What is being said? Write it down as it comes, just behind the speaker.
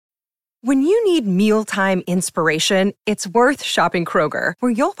When you need mealtime inspiration, it's worth shopping Kroger,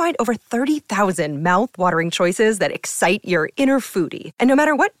 where you'll find over 30,000 mouth-watering choices that excite your inner foodie. And no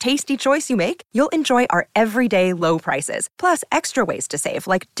matter what tasty choice you make, you'll enjoy our everyday low prices, plus extra ways to save,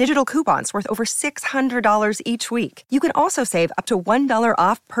 like digital coupons worth over $600 each week. You can also save up to $1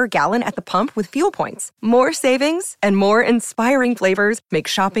 off per gallon at the pump with fuel points. More savings and more inspiring flavors make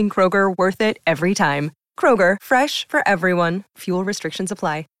shopping Kroger worth it every time. Kroger, fresh for everyone. Fuel restrictions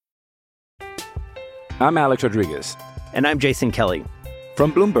apply. I'm Alex Rodriguez. And I'm Jason Kelly.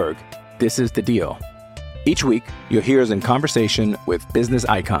 From Bloomberg, this is The Deal. Each week, you'll hear us in conversation with business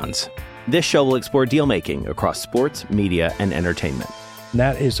icons. This show will explore deal-making across sports, media, and entertainment.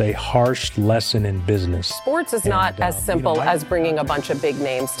 That is a harsh lesson in business. Sports is not as simple as bringing a bunch of big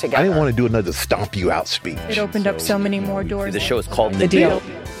names together. I didn't want to do another stomp you out speech. It opened up so many more doors. The show is called The Deal.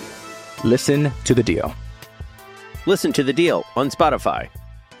 Listen to The Deal. Listen to The Deal on Spotify.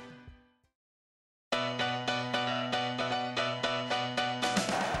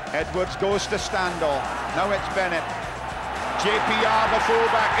 Edwards goes to Standall. Now it's Bennett. JPR, the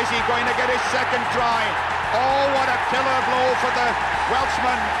fullback. Is he going to get his second try? Oh, what a killer blow for the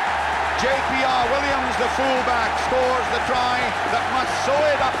Welshman. JPR Williams, the fullback, scores the try that must sew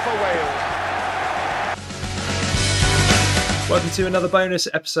it up for Wales. Welcome to another bonus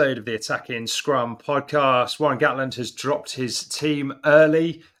episode of the Attacking Scrum podcast. Warren Gatland has dropped his team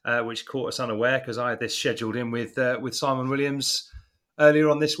early, which caught us unaware because I had this scheduled in with Simon Williams earlier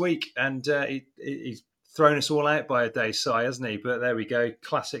on this week, and he's thrown us all out by a day, hasn't he? But there we go,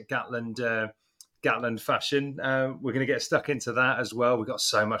 classic Gatland fashion. We're going to get stuck into that as well. We've got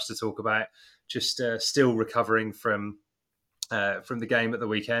so much to talk about. Just still recovering from the game at the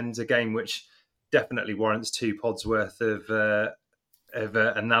weekend, a game which definitely warrants 2 pods worth of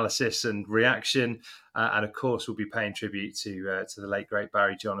analysis and reaction, and of course we'll be paying tribute to the late great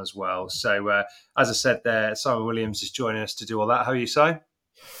Barry John as well. So as I said there, Simon Williams is joining us to do all that. How are you, Si?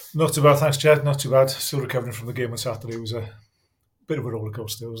 Not too bad, thanks, Jed. Not too bad. Still recovering from the game on Saturday. It was a bit of a roller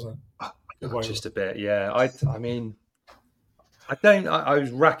coaster, wasn't it? Just a bit, yeah. I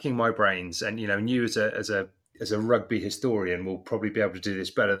was racking my brains, and you as a rugby historian will probably be able to do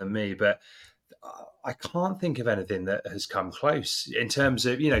this better than me, but I can't think of anything that has come close in terms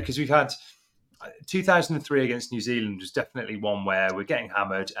of, because we've had 2003 against New Zealand was definitely one where we're getting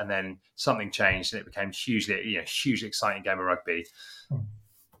hammered and then something changed and it became hugely exciting game of rugby.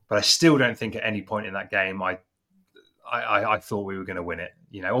 But I still don't think at any point in that game I thought we were going to win it,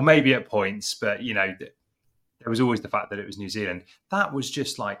 or maybe at points, but, there was always the fact that it was New Zealand. That was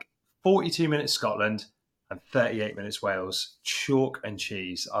just like 42 minutes Scotland and 38 minutes Wales, chalk and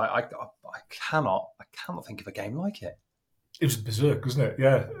cheese. I cannot think of a game like it. It was berserk, wasn't it?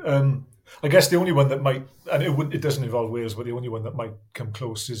 Yeah. I guess the only one that might, and it doesn't involve Wales, but the only one that might come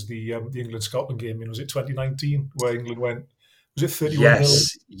close is the England-Scotland game. Was it 2019 where England went? Was it 31?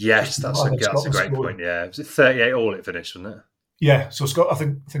 Yes, that's a great point. Yeah, was it 38 all it finished, wasn't it? Yeah. So I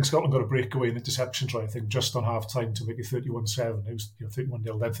think Scotland got a breakaway in interception try. I think just on half time to make it 31-7. It was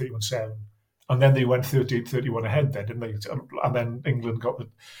 31-0, then 31-7. And then they went 38-31 ahead then, didn't they? And then England got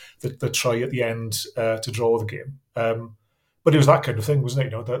the try at the end to draw the game. But it was that kind of thing,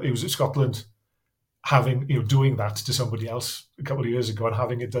 wasn't it? That it was Scotland having, doing that to somebody else a couple of years ago and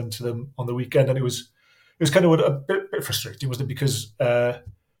having it done to them on the weekend. And it was kind of a bit frustrating, wasn't it? Because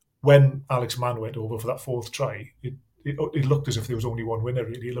when Alex Mann went over for that 4th try, it looked as if there was only one winner,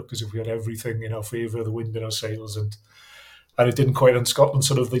 really. It looked as if we had everything in our favour, the wind in our sails, and it didn't quite. And Scotland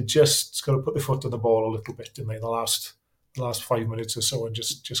they just got to put their foot on the ball a little bit in the last 5 minutes or so, and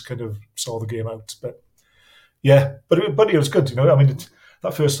just kind of saw the game out. But yeah, but it was good.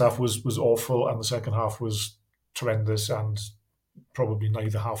 That first half was awful, and the second half was tremendous, and probably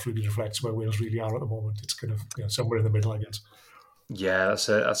neither half really reflects where Wales really are at the moment. It's kind of somewhere in the middle, I guess. Yeah,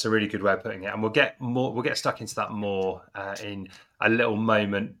 that's a really good way of putting it, and we'll get stuck into that more in a little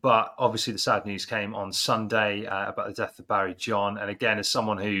moment. But obviously, the sad news came on Sunday about the death of Barry John, and again, as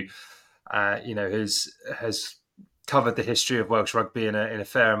someone who has covered the history of Welsh rugby in a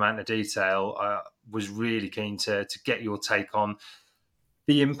fair amount of detail, was really keen to get your take on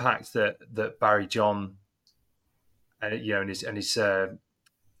the impact that Barry John and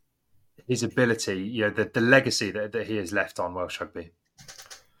his ability, the legacy that he has left on Welsh rugby.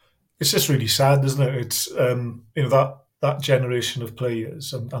 It's just really sad, isn't it? It's that generation of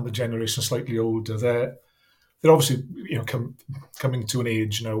players and the generation slightly older. They're obviously coming to an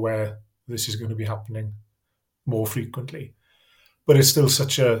age now where this is going to be happening more frequently, but it's still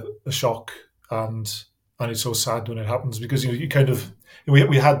such a shock, and it's so sad when it happens, because you kind of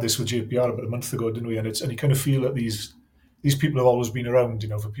we had this with JPR about a month ago, didn't we? And you kind of feel that these these people have always been around.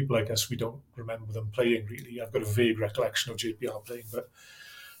 For people like us, we don't remember them playing really. I've got a vague recollection of JPR playing, but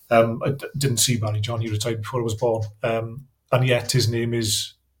I didn't see Barry John. He retired before I was born, and yet his name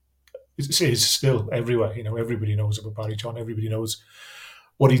is still everywhere. Everybody knows about Barry John. Everybody knows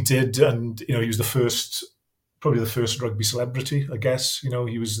what he did, and he was probably the first rugby celebrity, I guess. He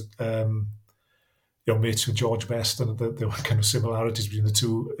was mates with George Best, and there were kind of similarities between the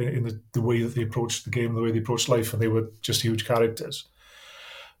two in the way that they approached the game, the way they approached life, and they were just huge characters.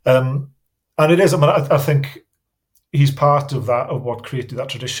 And it is. I think he's part of what created that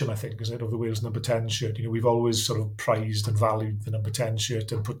tradition, I think, isn't it, of the Wales number 10 shirt. We've always sort of prized and valued the number 10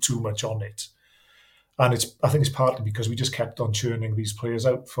 shirt and put too much on it. And I think it's partly because we just kept on churning these players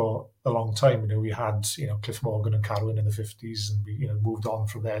out for a long time. We had, Cliff Morgan and Carwyn in the 50s, and we, moved on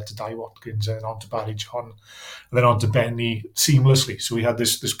from there to Dai Watkins and on to Barry John, and then on to Benny seamlessly. So we had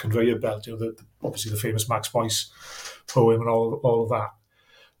this conveyor belt, obviously the famous Max Boyce poem and all of that.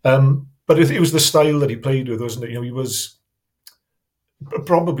 But it was the style that he played with, wasn't it? He was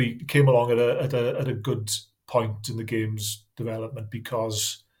probably came along at a good point in the game's development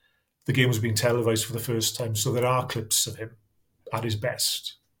because the game was being televised for the first time, so there are clips of him at his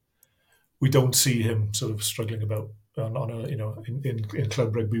best. We don't see him sort of struggling about in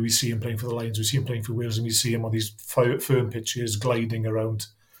club rugby. We see him playing for the Lions, we see him playing for Wales, and we see him on these firm pitches, gliding around,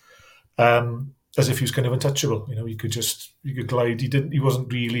 as if he was kind of untouchable. He could glide. He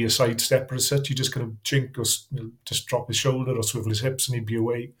wasn't really a sidestepper as such. He just kind of chink or just drop his shoulder or swivel his hips, and he'd be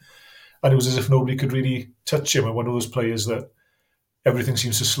away. And it was as if nobody could really touch him. And one of those players that everything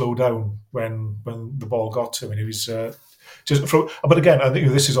seems to slow down when the ball got to him. And he was but again, I think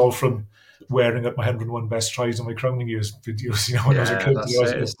this is all from wearing up my 101 best tries on my crowning years videos. When I was a kid,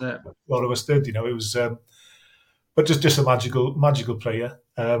 isn't it? A lot of us did. It was, but just a magical player.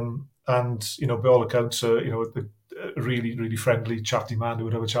 And by all accounts, a really, really friendly, chatty man who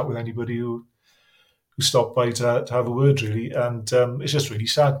would have a chat with anybody who stopped by to have a word, really. And it's just really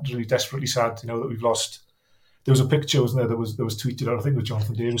sad, really desperately sad, that we've lost. There was a picture, wasn't there, that was tweeted out, I think it was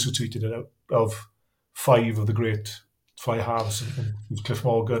Jonathan Davis who tweeted it out, of 5 of the great fly halves. And it was Cliff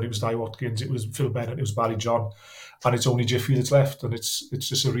Morgan, it was Dai Watkins, it was Phil Bennett, it was Barry John, and it's only Jiffy that's left. And it's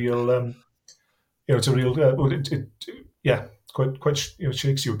just a real, it's a real, quite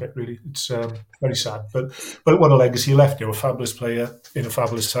shakes you a bit, really. It's very sad, but what a legacy he left. A fabulous player in a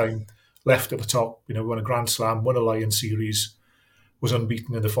fabulous time, left at the top. Won a Grand Slam, won a Lion Series, was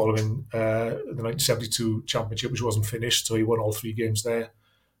unbeaten in the following the 1972 championship, which wasn't finished, so he won all 3 games there,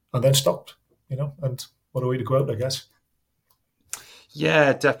 and then stopped. And what a way to go out, I guess.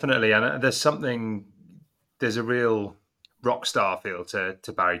 Yeah, definitely. And there's a real rock star feel to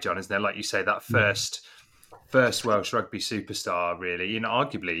Barry John, isn't there? Like you say, that first Welsh rugby superstar, really,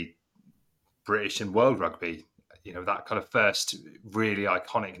 arguably British and world rugby, that kind of first really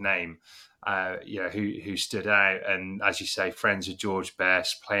iconic name, who stood out. And as you say, friends with George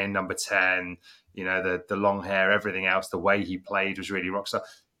Best, playing number 10, the long hair, everything else, the way he played was really rock star,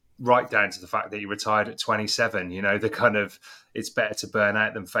 right down to the fact that he retired at 27, the kind of, it's better to burn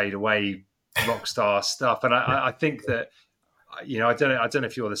out than fade away rock star stuff. And I think that, I don't know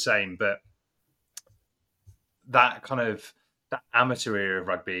if you're the same, but that kind of that amateur era of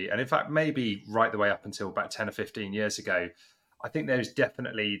rugby, and in fact, maybe right the way up until about 10 or 15 years ago, I think there's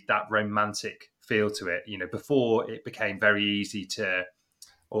definitely that romantic feel to it. Before it became very easy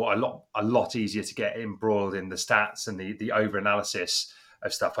or a lot easier to get embroiled in the stats and the over-analysis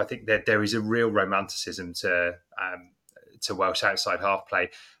of stuff. I think that there is a real romanticism to Welsh outside half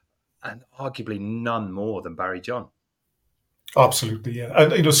play, and arguably none more than Barry John. Absolutely, yeah.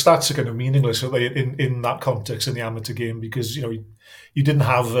 And stats are kind of meaningless, aren't they, in that context in the amateur game, because you didn't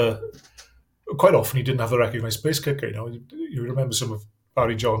have quite often you didn't have a recognised place kicker. You remember some of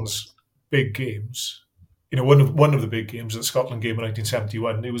Barry John's big games. One of the big games, at the Scotland game in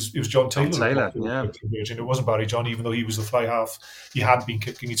 1971, it was John Taylor. Yeah. It wasn't Barry John, even though he was the fly half. He had been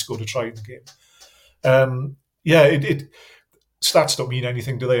kicking. He'd scored a try in the game. Stats don't mean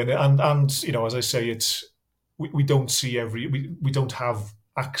anything, do they? And as I say, we don't see we don't have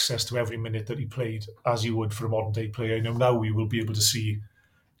access to every minute that he played as you would for a modern day player. Now we will be able to see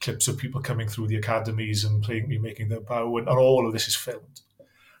clips of people coming through the academies and making their bow, and all of this is filmed.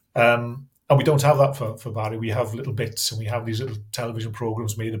 And we don't have that for Barry. We have little bits, and we have these little television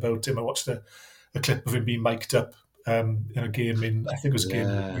programs made about him. I watched a clip of him being mic'd up in a game I think it was a game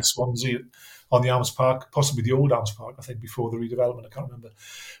in Swansea on the Arms Park, possibly the old Arms Park, I think, before the redevelopment. I can't remember.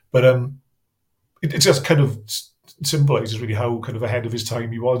 But it just kind of symbolises really how kind of ahead of his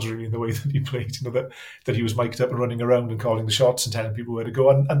time he was, really, in the way that he played. That he was mic'd up and running around and calling the shots and telling people where to go.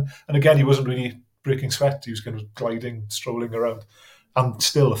 And again, he wasn't really breaking sweat. He was kind of gliding, strolling around, and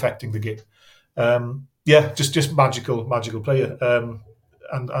still affecting the game. Just magical player.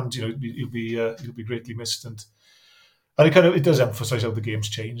 And he'll be greatly missed. And it does emphasise how the game's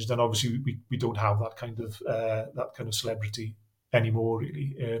changed. And obviously we don't have that kind of celebrity anymore,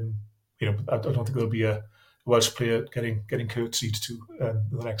 really. I don't think there'll be a Welsh player getting curtsied to in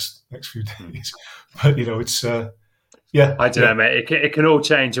the next few days. But it's I don't know, mate. It can all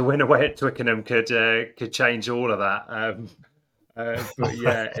change. A win away at Twickenham could change all of that. But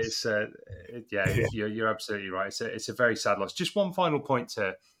yeah, you're absolutely right. It's a very sad loss. Just one final point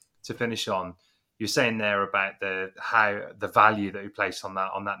to finish on. You're saying there about the value that we place on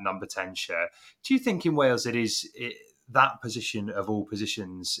that number 10 shirt. Do you think in Wales that position of all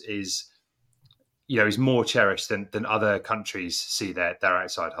positions is more cherished than other countries see their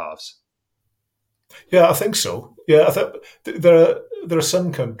outside halves? Yeah, I think so. Yeah, I think there are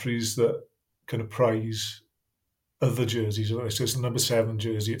some countries that kind of prize other jerseys. So it's the number 7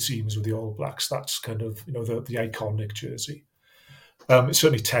 jersey, it seems, with the All Blacks. That's kind of the iconic jersey. It's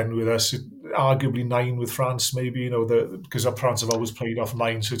certainly 10 with us, arguably 9 with France, maybe, because France have always played off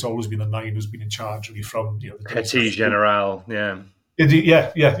 9, so it's always been the 9 who's been in charge, really, from the Petit General, yeah.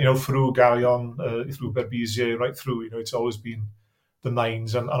 Through Gallon, through Berbizier, right through, it's always been the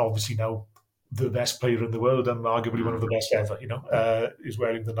 9s, and obviously now the best player in the world and arguably one of the best ever, is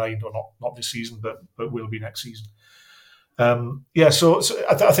wearing the 9, or not this season, but will be next season. So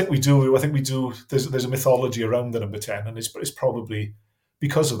I think we do. There's a mythology around the number 10, and it's probably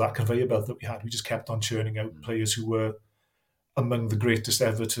because of that conveyor belt that we had. We just kept on churning out players who were among the greatest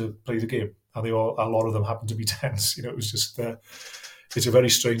ever to play the game, and a lot of them happened to be 10s. It was just it's a very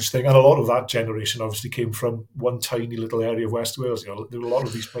strange thing, and a lot of that generation obviously came from one tiny little area of West Wales. There were a lot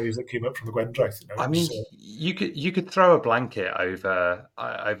of these players that came up from the Gwendraeth. You could throw a blanket over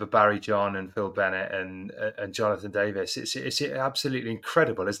Barry John and Phil Bennett and Jonathan Davis. It's absolutely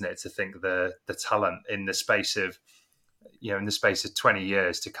incredible, isn't it, to think the talent in the space of 20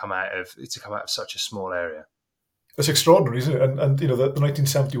 years to come out of such a small area. It's extraordinary, isn't it? And the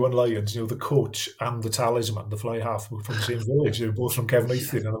 1971 Lions, the coach and the talisman, the fly half, were from the same village. Both from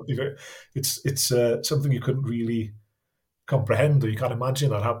Cefneithin. And it's something you couldn't really comprehend, or you can't imagine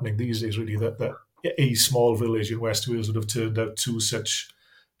that happening these days. Really, that a small village in West Wales would have turned out two such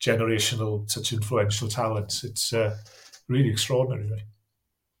generational, such influential talents. It's really extraordinary. Really.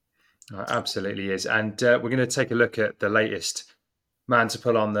 Absolutely is. And we're going to take a look at the latest man to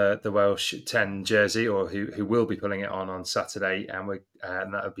pull on the Welsh 10 jersey, or who will be pulling it on Saturday, and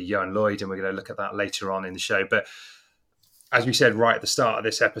that would be Ioan Lloyd, and we're going to look at that later on in the show. But as we said right at the start of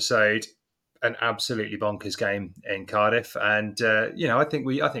this episode, an absolutely bonkers game in Cardiff, and I think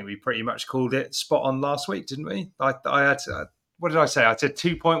we pretty much called it spot on last week, didn't we? I had what did I say? I said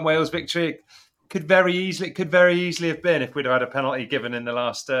 2-point Wales victory. Could very easily have been if we'd have had a penalty given in the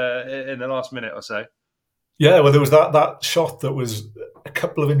last minute or so. Yeah, well, there was that shot that was a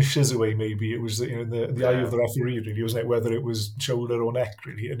couple of inches away. Maybe it was in the eye of the referee, really, wasn't it? Whether it was shoulder or neck,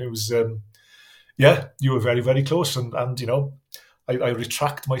 really, and it was. You were very, very close, and I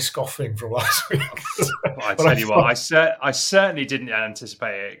retract my scoffing from last week. I tell you what, I certainly didn't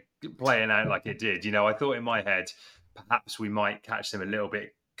anticipate it playing out like it did. I thought in my head perhaps we might catch them a little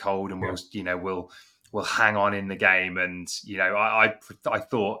bit cold, and we'll hang on in the game, and I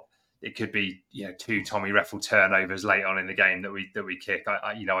thought it could be 2 Tommy Reffell turnovers late on in the game that we kick.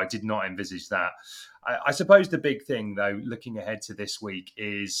 I did not envisage that. I suppose the big thing, though, looking ahead to this week,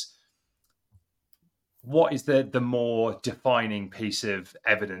 is what is the more defining piece of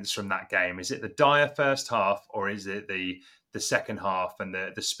evidence from that game? Is it the dire first half, or is it the second half and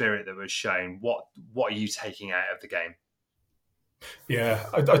the spirit that was shown? What are you taking out of the game? Yeah,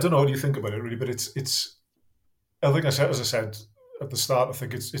 I don't know what you think about it, really, but it's. I think as I said at the start, I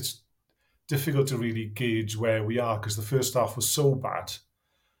think it's difficult to really gauge where we are, because the first half was so bad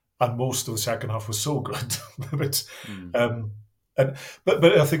and most of the second half was so good. But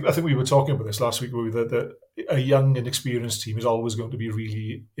I think we were talking about this last week, that a young, inexperienced team is always going to be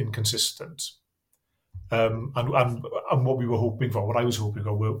really inconsistent. And what we were hoping for, what I was hoping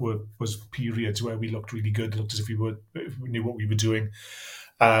for, was periods where we looked really good, looked as if we knew what we were doing,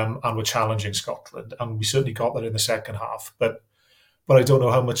 and were challenging Scotland. And we certainly got that in the second half. But I don't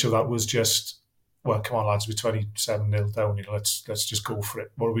know how much of that was just, well, come on, lads, we're 27-0 down. Let's just go for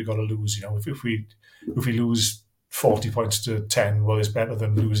it. What are we going to lose? If we lose 40 points to 10, well, it's better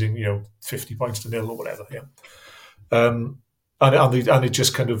than losing 50 points to 0 or whatever. Yeah. And it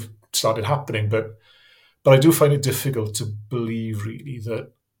just kind of started happening. But I do find it difficult to believe, really,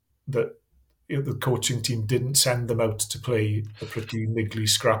 that the coaching team didn't send them out to play a pretty niggly,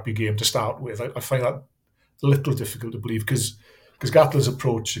 scrappy game to start with. I find that a little difficult to believe because Gatland's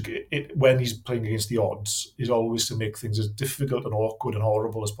approach, when he's playing against the odds, is always to make things as difficult and awkward and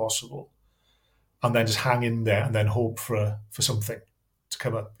horrible as possible, and then just hang in there and then hope for something to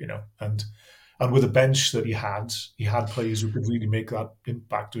come up, And with the bench that he had players who could really make that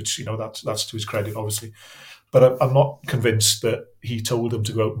impact, which that's to his credit, obviously. But I'm not convinced that he told them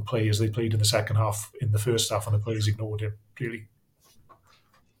to go out and play as they played in the second half, in the first half, and the players ignored him, really.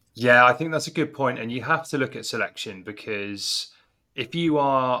 Yeah, I think that's a good point. And you have to look at selection, because if you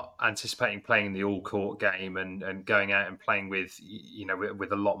are anticipating playing the all-court game and going out and playing with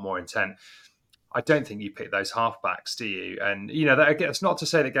a lot more intent, I don't think you pick those halfbacks, do you? And that's not to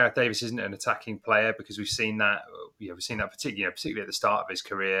say that Gareth Davies isn't an attacking player, because we've seen that. We've seen that particularly at the start of his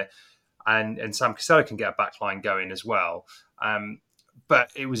career, and Sam Costello can get a back line going as well.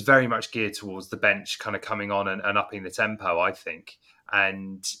 But it was very much geared towards the bench, kind of coming on and upping the tempo, I think.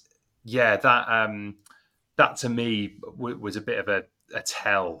 And yeah, that to me was a bit of a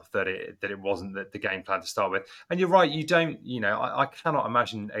tell that it wasn't the game plan to start with. And you're right, I cannot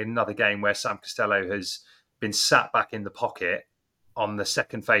imagine another game where Sam Costello has been sat back in the pocket on the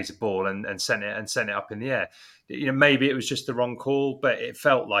second phase of ball and sent it up in the air. Maybe it was just the wrong call, but it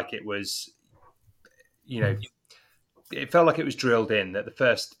felt like it was, it felt like it was drilled in that the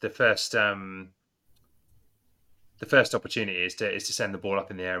first opportunity is to send the ball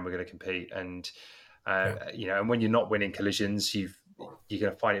up in the air and we're going to compete. And and when you're not winning collisions, you're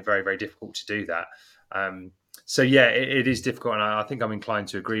going to find it very, very difficult to do that. So yeah, it is difficult, and I think I'm inclined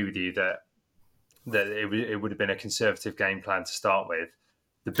to agree with you that it would have been a conservative game plan to start with.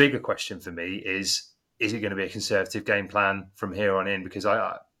 The bigger question for me is it going to be a conservative game plan from here on in? Because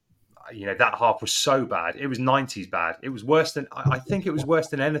that half was so bad. It was 90s bad. It was worse than, I think it was worse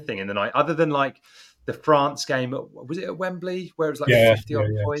than anything in the night, other than like the France game. Was it at Wembley where it was like 50 odd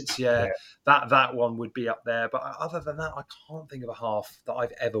points? Yeah. That one would be up there. But other than that, I can't think of a half that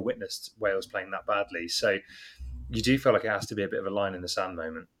I've ever witnessed Wales playing that badly. So you do feel like it has to be a bit of a line in the sand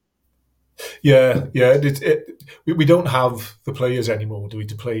moment. Yeah. We don't have the players anymore, do we,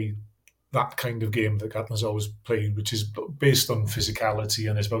 to play that kind of game that Gatland's always played, which is based on physicality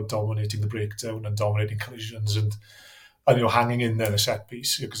and it's about dominating the breakdown and dominating collisions and hanging in there a set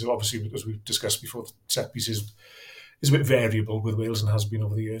piece. Because obviously, as we've discussed before, the set piece is a bit variable with Wales and has been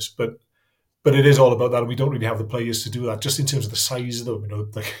over the years. But it is all about that, and we don't really have the players to do that. Just in terms of the size of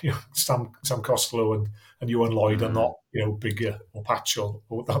them, Sam Costello and Johan Lloyd are not bigger or Patchell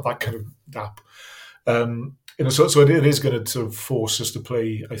or that kind of gap. So it is going to sort of force us to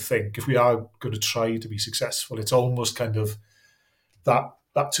play. I think if we are going to try to be successful, it's almost kind of that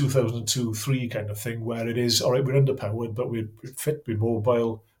 2002-3 kind of thing where it is all right. We're underpowered, but we're fit, we're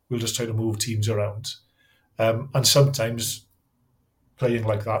mobile. We'll just try to move teams around, and sometimes playing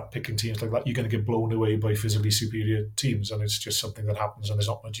like that, picking teams like that, you're going to get blown away by physically superior teams, and it's just something that happens, and there's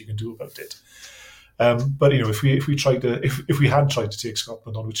not much you can do about it. But if we had tried to take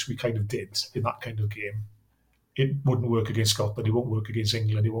Scotland on, which we kind of did in that kind of game, it wouldn't work against Scotland. It won't work against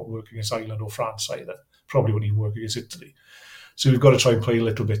England. It won't work against Ireland or France either. Probably wouldn't even work against Italy. So we've got to try and play a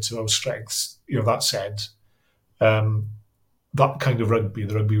little bit to our strengths. That said, that kind of rugby,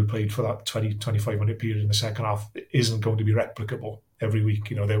 the rugby we played for that 20-25 minute period in the second half, isn't going to be replicable every week.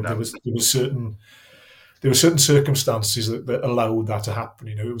 There were certain circumstances that allowed that to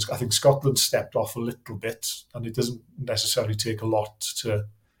happen. I think Scotland stepped off a little bit, and it doesn't necessarily take a lot to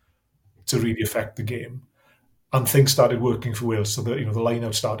really affect the game. And things started working for Wales, so that the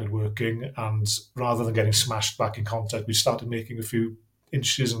line-out started working, and rather than getting smashed back in contact, we started making a few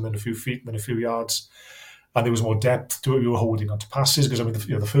inches and then a few feet and then a few yards, and there was more depth to it. We were holding on to passes because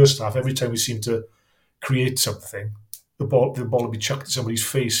the first half, every time we seemed to create something, the ball would be chucked at somebody's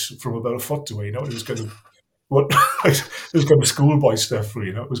face from about a foot away. It was kind of it was kind of schoolboy stuff,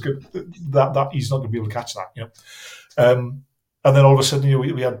 really. It was good that he's not going to be able to catch that. And then all of a sudden,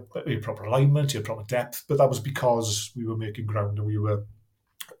 we had proper alignment, we had proper depth, but that was because we were making ground and we were,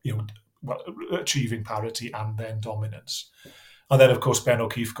 achieving parity and then dominance. And then, of course, Ben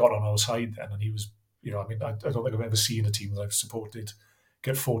O'Keefe got on our side then, and he was, I don't think I've ever seen a team that I've supported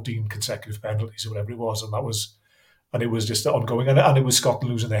get 14 consecutive penalties or whatever it was, and it was just ongoing, and it was Scotland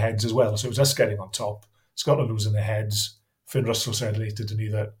losing their heads as well. So it was us getting on top, Scotland losing their heads. Finn Russell said later to me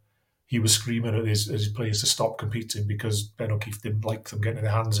that he was screaming at his players to stop competing because Ben O'Keefe didn't like them getting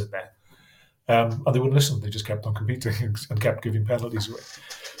their hands in there. And they wouldn't listen. They just kept on competing and kept giving penalties away.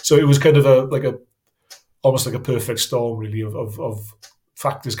 So it was kind of almost like a perfect storm, really, of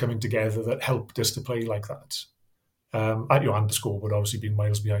factors coming together that helped us to play like that. and the scoreboard obviously being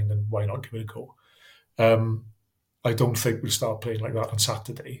miles behind, then why not give it a go? I don't think we'll start playing like that on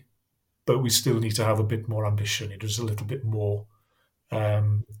Saturday, but we still need to have a bit more ambition. Just a little bit more,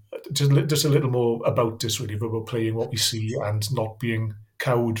 just a little more about this, really, about playing what we see and not being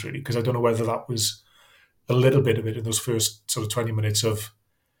cowed, really, because I don't know whether that was a little bit of it in those first sort of 20 minutes of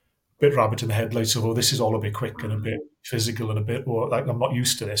a bit rabbit in the headlights of, this is all a bit quick and a bit physical and a bit more like, I'm not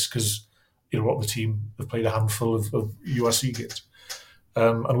used to this because, what the team have played a handful of URC games.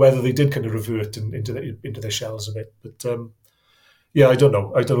 And whether they did kind of revert into their shells a bit. But I don't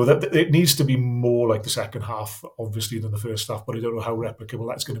know. That it needs to be more like the second half, obviously, than the first half, but I don't know how replicable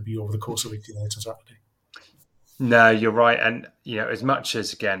that's going to be over the course of 80 minutes on Saturday. No, you're right. And, as much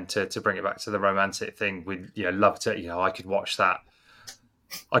as, again, to bring it back to the romantic thing, we'd, love to, I could watch that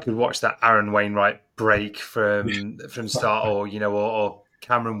Aaron Wainwright break from start, or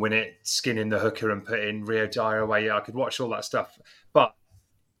Cameron Winnett skinning the hooker and putting Rio Dyer away. I could watch all that stuff. But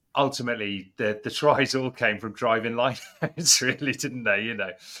ultimately, the tries all came from driving lineouts, really, didn't they?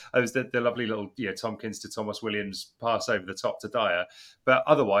 It was the lovely little Tompkins to Thomas Williams pass over the top to Dyer, but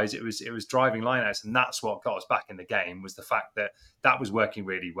otherwise it was driving lineouts, and that's what got us back in the game, was the fact that was working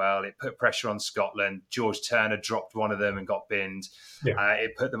really well. It put pressure on Scotland. George Turner dropped one of them and got binned. Yeah.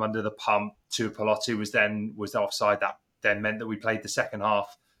 It put them under the pump. Tuipulotu was offside. That then meant that we played the second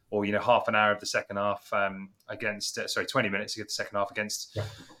half, or half an hour of the second half 20 minutes of the second half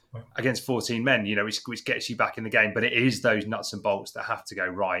against 14 men, which gets you back in the game. But it is those nuts and bolts that have to go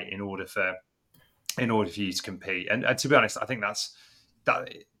right in order for you to compete. And to be honest, I think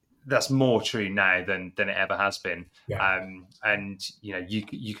that's more true now than it ever has been. Yeah. And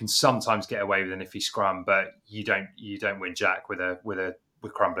you can sometimes get away with an iffy scrum, but you don't win jack with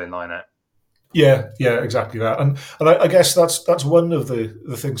crumbling line-out. Yeah, exactly that. And I guess that's one of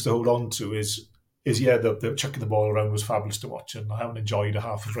the things to hold on to is the chucking the ball around was fabulous to watch, and I haven't enjoyed a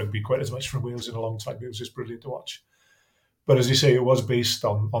half of rugby quite as much from Wales in a long time. It was just brilliant to watch. But as you say, it was based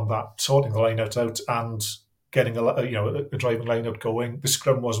on that, sorting the line-out out and getting a driving line-out going. The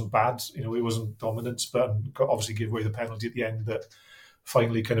scrum wasn't bad, it wasn't dominant, but obviously gave away the penalty at the end that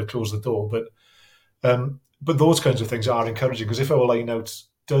finally kind of closed the door. But those kinds of things are encouraging, because if our line-out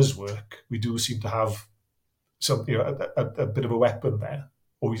does work, we do seem to have some a bit of a weapon there,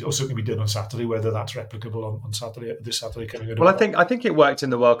 or certainly we did on Saturday. Whether that's replicable on Saturday, this Saturday coming. Well, I think it worked in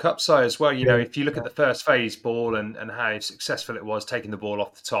the World Cup side as well. If you look at the first phase ball and how successful it was taking the ball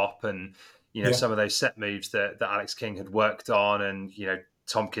off the top, and some of those set moves that Alex King had worked on, and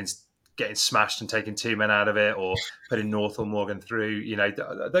Tompkins getting smashed and taking two men out of it, or putting North or Morgan through.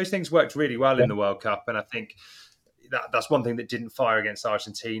 Those things worked really well in the World Cup, and I think that's one thing that didn't fire against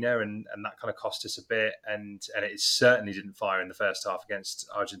Argentina, and that kind of cost us a bit, and it certainly didn't fire in the first half against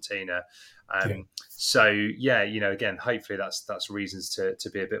Argentina. So again, hopefully that's reasons to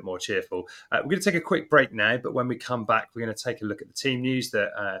be a bit more cheerful. We're going to take a quick break now, but when we come back, we're going to take a look at the team news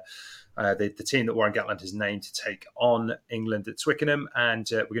that the team that Warren Gatland has named to take on England at Twickenham, and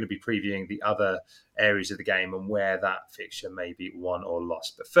we're going to be previewing the other areas of the game and where that fixture may be won or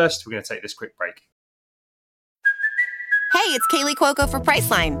lost. But first, we're going to take this quick break. Hey, it's Kaylee Cuoco for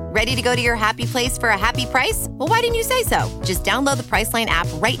Priceline. Ready to go to your happy place for a happy price? Well, why didn't you say so? Just download the Priceline app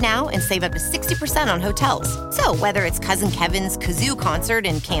right now and save up to 60% on hotels. So whether it's Cousin Kevin's Kazoo Concert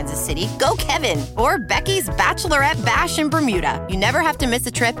in Kansas City, go Kevin, or Becky's Bachelorette Bash in Bermuda, you never have to miss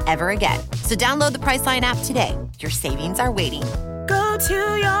a trip ever again. So download the Priceline app today. Your savings are waiting. Go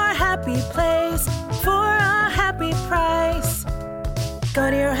to your happy place for a happy price.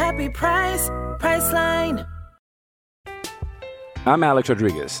 Go to your happy price, Priceline. I'm Alex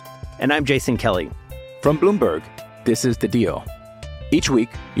Rodriguez. And I'm Jason Kelly. From Bloomberg, this is The Deal. Each week,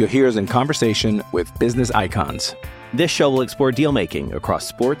 you'll hear us in conversation with business icons. This show will explore deal-making across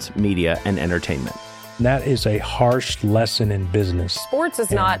sports, media, and entertainment. That is a harsh lesson in business. Sports is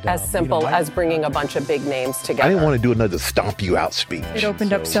not as simple as bringing a bunch of big names together. I didn't want to do another stomp you out speech. It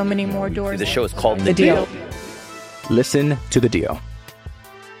opened up so many more doors. The show is called The Deal. Listen to The Deal.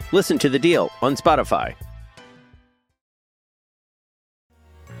 Listen to The Deal on Spotify.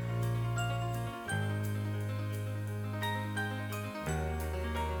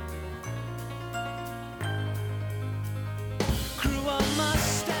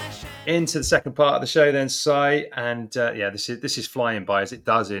 Into the second part of the show then, Si, and this is flying by, as it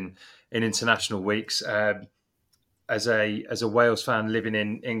does in international weeks. As a Wales fan living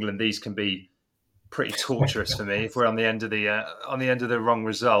in England, these can be pretty torturous for me if we're on the end of the wrong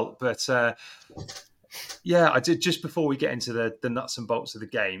result. But I did, just before we get into the nuts and bolts of the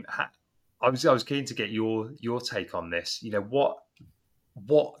game, I was keen to get your take on this.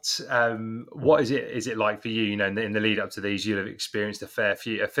 what is it like for you? You know, in the lead up to these, you'll have experienced a fair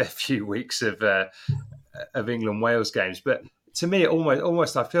few weeks of England Wales games. But to me,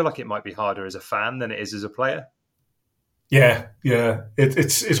 almost I feel like it might be harder as a fan than it is as a player. Yeah.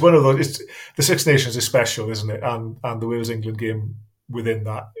 It's one of those. The Six Nations is special, isn't it? And the Wales England game within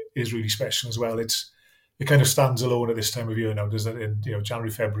that is really special as well. It kind of stands alone at this time of year now, doesn't it? In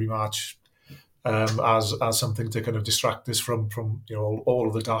January, February, March. As something to kind of distract us from all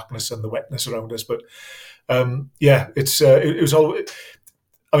of the darkness and the wetness around us, but it was all.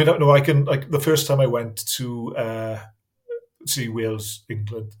 I mean, no, I can the first time I went to see Wales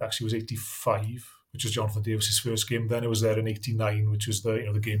England actually was '85, which was Jonathan Davis's first game. Then I was there in '89, which was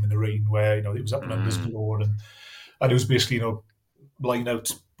the game in the rain where it was up and unders galore, and it was basically line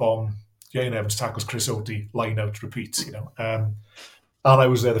out bomb. Ian Evans tackles Chris Oatey, line out repeats. And I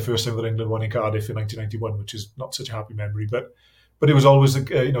was there the first time that England won in Cardiff in 1991, which is not such a happy memory. But it was always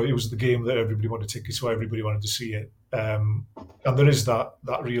it was the game that everybody wanted tickets for, everybody wanted to see it. And there is that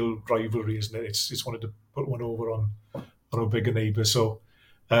real rivalry, isn't it? It's wanted to put one over on a bigger neighbour. So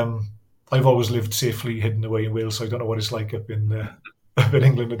I've always lived safely hidden away in Wales, so I don't know what it's like up in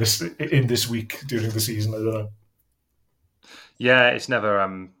England in this week during the season. I don't know. Yeah, it's never.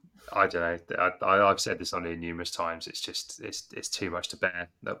 I don't know. I've said this on here numerous times. It's just it's too much to bear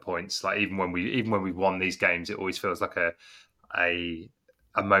at points. Like even when we won these games, it always feels like a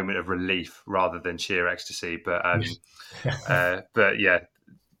moment of relief rather than sheer ecstasy. But but yeah,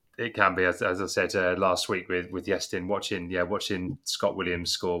 it can be, as I said last week with Iestyn, watching Scott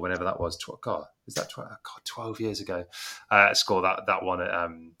Williams score whenever that was. God, is that 12 years ago? Score that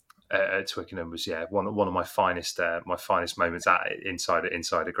one at Twickenham was one of my finest moments inside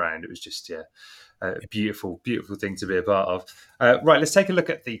a ground. It was just a beautiful thing to be a part of. Right, let's take a look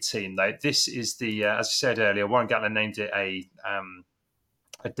at the team though. This is the as I said earlier, Warren Gatland named it a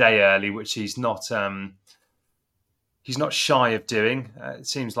day early, which he's not shy of doing. It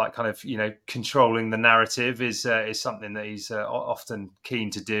seems like kind of controlling the narrative is something that he's often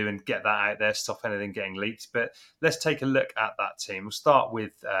keen to do and get that out there, stop anything getting leaked. But let's take a look at that team. We'll start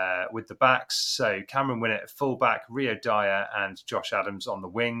with the backs. So Cameron Winnett at fullback, Rio Dyer and Josh Adams on the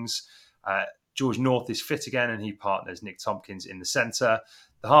wings. George North is fit again and he partners Nick Tompkins in the centre.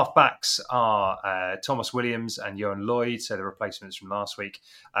 The half-backs are Thomas Williams and Johan Lloyd, so the replacements from last week.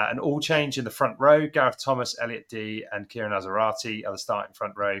 An all change in the front row. Gareth Thomas, Elliot Dee and Kieran Azarati are the starting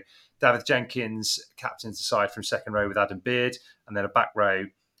front row. David Jenkins captains the side from second row with Adam Beard. And then a back row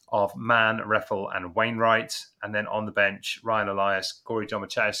of Mann, Reffell and Wainwright. And then on the bench, Ryan Elias, Corey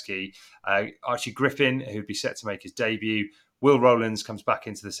Domachowski, Archie Griffin, who'd be set to make his debut. Will Rowlands comes back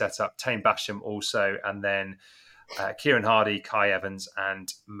into the setup. Tane Basham also. And then Kieran Hardy, Kai Evans,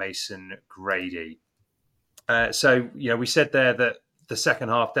 and Mason Grady. So we said there that the second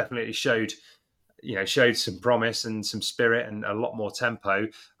half definitely showed some promise and some spirit and a lot more tempo,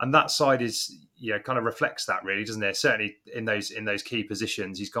 and that side is kind of reflects that, really, doesn't it? Certainly in those key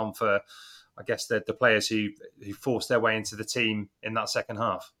positions, he's gone for, I guess, the players who forced their way into the team in that second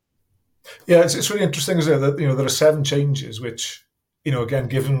half. Yeah, it's really interesting, isn't it? That there are 7 changes, which again,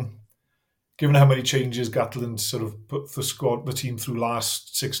 given how many changes Gatland sort of put the team through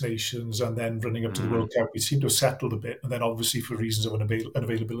last Six Nations and then running up to the World Cup, we seem to have settled a bit. And then obviously for reasons of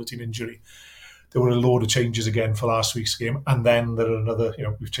unavailability and injury, there were a load of changes again for last week's game. And then there are another,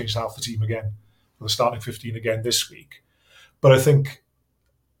 we've changed half the team again for the starting 15 again this week. But I think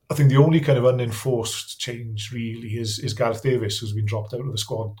the only kind of unenforced change really is Gareth Davies, who's been dropped out of the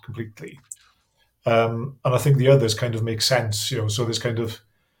squad completely. And I think the others kind of make sense, so there's kind of,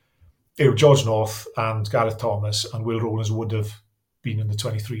 George North and Gareth Thomas and Will Rowlands would have been in the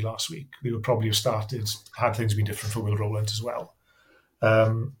 23 last week. They would probably have started had things been different for Will Rowlands as well.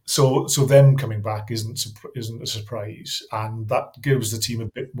 So them coming back isn't a surprise, and that gives the team a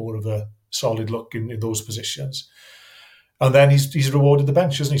bit more of a solid look in those positions. And then he's rewarded the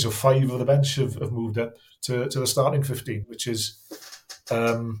bench, hasn't he? So 5 of the bench have moved up to the starting 15, which is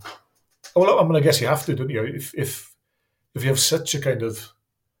well, I mean, I guess you have to, don't you? If you have such a kind of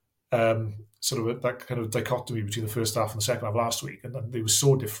that kind of dichotomy between the first half and the second half last week, and then they were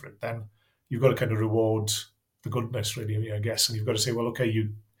so different, then you've got to kind of reward the goodness, really, I guess, and you've got to say, well, okay,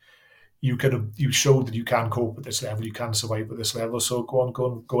 you showed that you can cope at this level, you can survive at this level, so go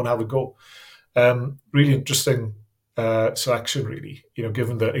and have a go. Really interesting selection, really.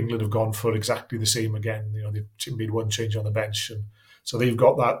 Given that England have gone for exactly the same again, they've made one change on the bench, and so they've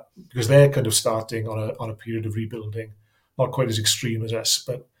got that because they're kind of starting on a period of rebuilding, not quite as extreme as us,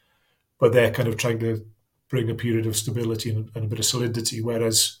 but they're kind of trying to bring a period of stability and a bit of solidity,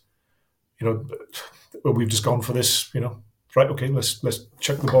 whereas, we've just gone for this, right, okay, let's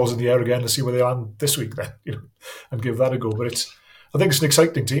chuck the balls in the air again and see where they land this week then, and give that a go. But I think it's an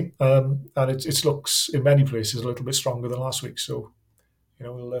exciting team, and it looks in many places a little bit stronger than last week. So,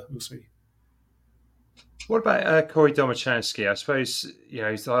 we'll see. What about Corey Domachowski? I suppose,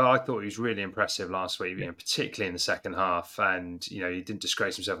 I thought he was really impressive last week, particularly in the second half. And, he didn't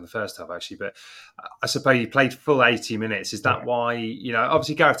disgrace himself in the first half, actually. But I suppose he played full 80 minutes. Is that why,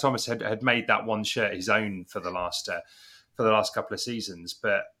 obviously Gareth Thomas had made that one shirt his own for the last couple of seasons.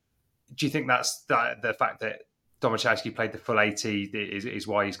 But do you think that's the fact that Domachowski played the full 80 is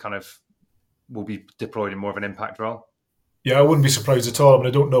why he's kind of will be deployed in more of an impact role? Yeah, I wouldn't be surprised at all. I mean, I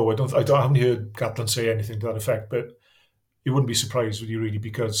don't know. I haven't heard Gatland say anything to that effect, but you wouldn't be surprised, would you, really?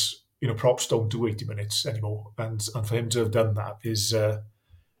 Because props don't do 80 minutes anymore, and for him to have done that is,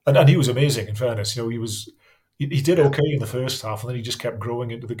 and he was amazing. In fairness, he did okay in the first half, and then he just kept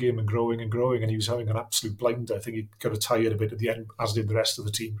growing into the game and growing, and he was having an absolute blinder. I think he got tired a bit at the end, as did the rest of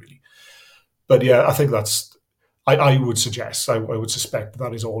the team, really. But yeah, I think that's. I would suggest, I would suspect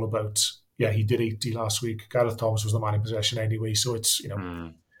that is all about. Yeah, he did 80 last week. Gareth Thomas was the man in possession anyway, so it's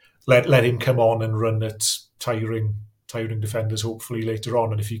let him come on and run at tiring defenders hopefully later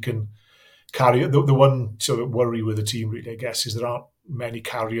on. And if he can carry the one sort of worry with the team really, I guess, is there aren't many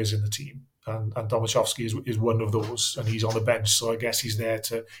carriers in the team, and Domachowski is one of those, and he's on the bench, so I guess he's there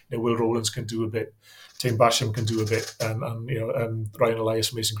to. Will Rowlands can do a bit, Tim Basham can do a bit, and Ryan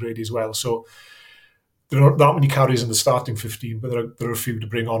Elias, Mason Grady as well. So. There aren't that many carries in the starting 15, but there are a few to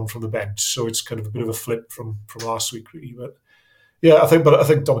bring on from the bench. So it's kind of a bit of a flip from last week, really. But yeah, I think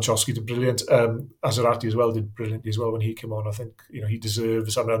Domachowski did brilliant. Azarati as well did brilliantly as well when he came on. I think he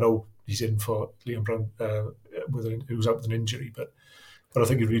deserves. I mean, I know he's in for Liam Brown, who's out with an injury, but I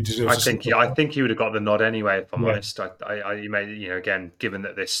think he really deserves. I think he would have got the nod anyway. If I'm honest, you made again, given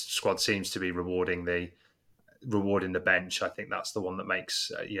that this squad seems to be rewarding the bench, I think that's the one that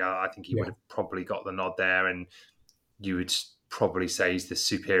makes. I think he would have probably got the nod there, and you would probably say he's the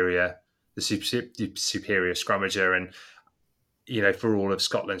superior scrummager. And for all of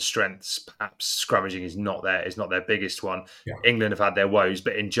Scotland's strengths, perhaps scrummaging is not their biggest one. Yeah. England have had their woes,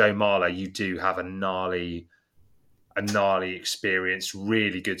 but in Joe Marler, you do have a gnarly experienced,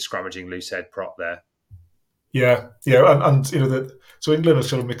 really good scrummaging loosehead prop there. Yeah, and so England are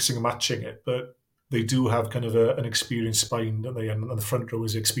sort of mixing and matching it, but. They do have kind of an experienced spine, don't they? And the front row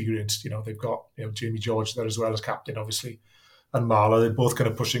is experienced. They've got Jamie George there as well as captain, obviously, and Marler. They're both kind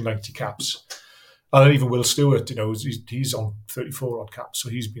of pushing 90 caps. And then even Will Stewart, he's on 34 odd caps, so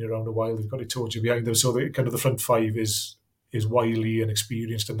he's been around a while. They've got Itoje behind them, so the front five is wily and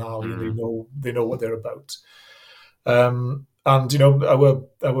experienced and gnarly, and they know what they're about. And our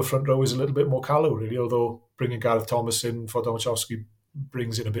front row is a little bit more callow, really. Although bringing Gareth Thomas in for Domachowski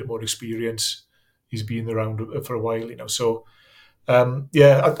brings in a bit more experience. He's been around for a while, So,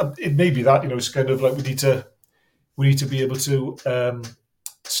 it may be that it's kind of like we need to be able to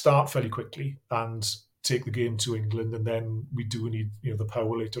start fairly quickly and take the game to England, and then we do need the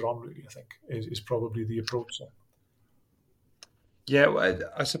power later on. Really, I think is probably the approach. Yeah, well,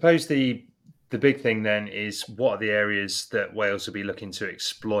 I suppose the big thing then is what are the areas that Wales will be looking to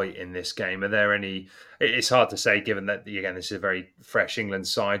exploit in this game? Are there any? It's hard to say given that, again, this is a very fresh England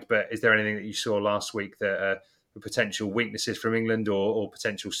side, but is there anything that you saw last week that are potential weaknesses from England or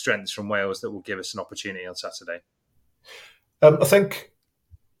potential strengths from Wales that will give us an opportunity on Saturday? I think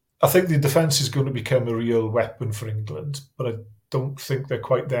the defence is going to become a real weapon for England, but I don't think they're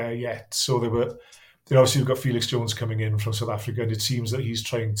quite there yet. So obviously, we've got Felix Jones coming in from South Africa, and it seems that he's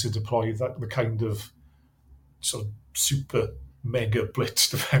trying to deploy the kind of sort of super mega blitz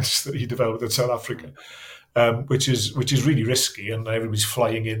defence that he developed in South Africa, which is really risky, and everybody's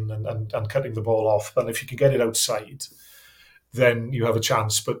flying in and cutting the ball off. But if you can get it outside, then you have a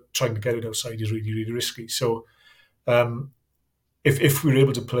chance. But trying to get it outside is really, really risky. So if we're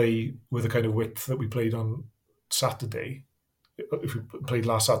able to play with the kind of width that we played on Saturday, if we played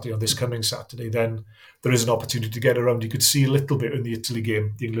last Saturday on this coming Saturday, then there is an opportunity to get around. You could see a little bit in the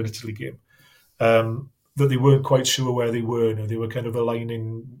England-Italy game, that they weren't quite sure where they were. They were kind of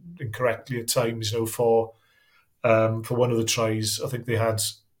aligning incorrectly at times. For one of the tries, I think they had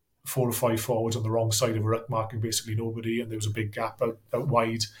 4 or 5 forwards on the wrong side of a ruck, marking basically nobody, and there was a big gap out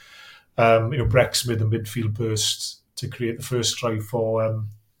wide. Brex made the midfield burst to create the first try for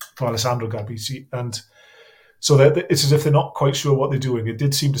Alessandro Garbisi, and so it's as if they're not quite sure what they're doing. It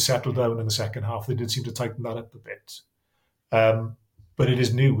did seem to settle down in the second half. They did seem to tighten that up a bit. But it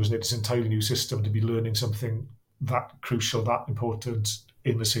is new, isn't it? It's an entirely new system. To be learning something that crucial, that important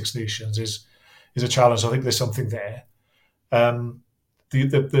in the Six Nations is a challenge. I think there's something there.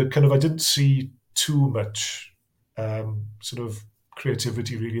 The kind of I didn't see too much sort of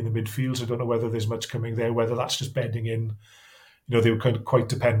creativity really in the midfield. So I don't know whether there's much coming there, whether that's just bedding in. They were kind of quite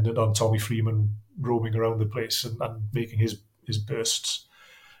dependent on Tommy Freeman roaming around the place and making his bursts,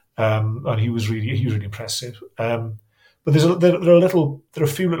 and he was really impressive. But there are a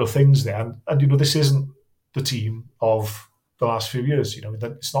few little things there, and this isn't the team of the last few years.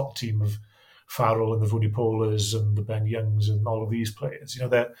 It's not the team of Farrell and the Vunipolas and the Ben Youngs and all of these players.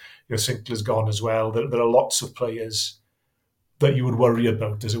 Sinclair's gone as well. There are lots of players that you would worry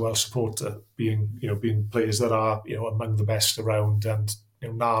about as a Welsh supporter being players that are among the best around, and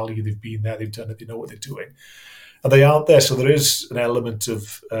gnarly. They've been there, they've done it, they know what they're doing, and they aren't there. So there is an element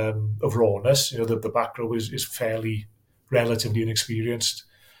of rawness. The back row is fairly relatively inexperienced,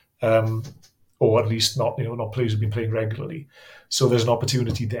 or at least not players who've been playing regularly. So there's an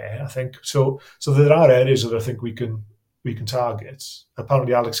opportunity there, I think. So there are areas that I think we can target.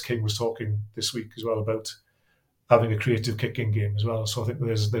 Apparently, Alex King was talking this week as well about having a creative kicking game as well. So I think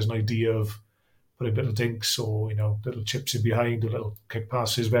there's an idea of putting little dinks or little chips in behind, or little kick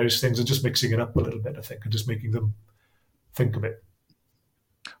passes, various things, and just mixing it up a little bit. I think, and just making them think a bit.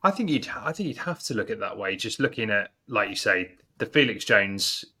 I think you'd have to look at it that way. Just looking at, like you say, the Felix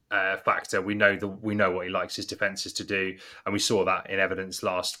Jones factor. We know what he likes his defences to do, and we saw that in evidence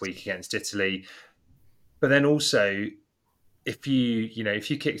last week against Italy. But then also, if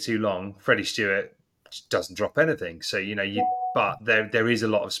you kick too long, Freddie Stewart doesn't drop anything. So but there is a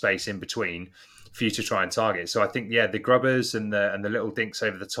lot of space in between for you to try and target. So I think the grubbers and the little dinks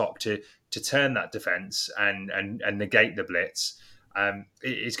over the top to turn that defence and negate the blitz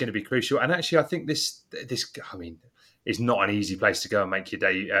is going to be crucial. And actually, I think this it's not an easy place to go and make your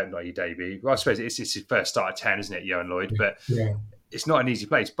debut. Well, I suppose it's his first start at 10, isn't it, Ioan Lloyd? But it's not an easy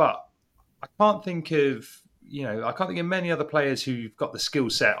place. But I can't think of many other players who've got the skill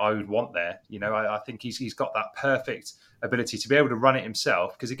set I would want there. I think he's got that perfect ability to be able to run it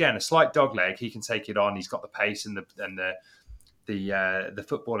himself. Because again, a slight dog leg, he can take it on. He's got the pace and the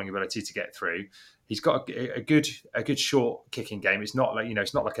footballing ability to get through. He's got a good short kicking game. It's not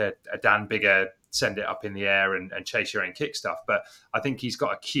like a Dan Bigger send it up in the air and chase your own kick stuff. But I think he's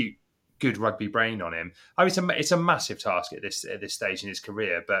got a cute, good rugby brain on him. It's a massive task at this stage in his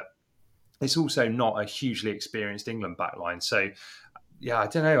career, but it's also not a hugely experienced England backline. So, I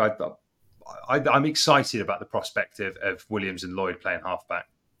don't know. I'm excited about the prospect of Williams and Lloyd playing halfback.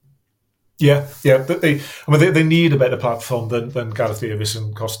 Yeah. They need a better platform than Gareth Davies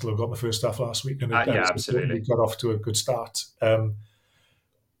and Costello got in the first half last week. And absolutely. Got off to a good start.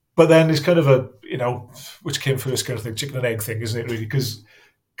 But then it's kind of a, which came first kind of thing, chicken and egg thing, isn't it, really? Because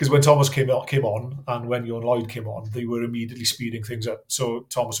when Thomas came on and when Ioan Lloyd came on, they were immediately speeding things up. So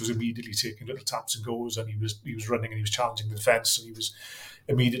Thomas was immediately taking little taps and goes, and he was running and he was challenging the defence, and he was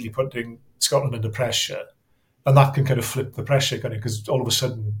immediately putting Scotland under pressure. And that can kind of flip the pressure, kind of, because all of a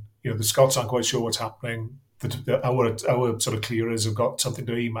sudden, the Scots aren't quite sure what's happening. Our sort of clearers have got something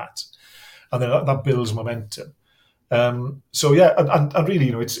to aim at, and then that builds momentum. And really,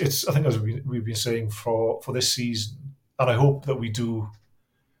 it's I think, as we've been saying for this season, and I hope that we do,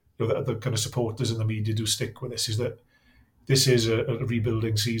 that the kind of supporters and the media do stick with this, is that this is a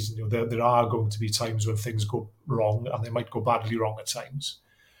rebuilding season. There are going to be times when things go wrong, and they might go badly wrong at times.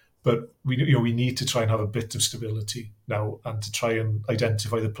 But we need to try and have a bit of stability now, and to try and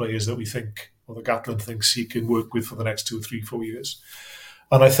identify the players that we think, or the Gatland thinks he can work with for the next 2, 3, 4 years.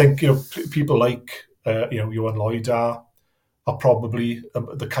 And I think people like Ioan Lloyd are probably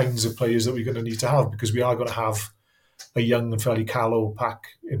the kinds of players that we're going to need to have, because we are going to have a young and fairly callow pack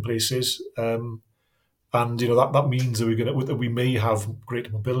in places, and that means that we may have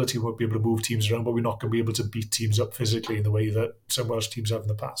greater mobility. We won't be able to move teams around, but we're not going to be able to beat teams up physically in the way that some Welsh teams have in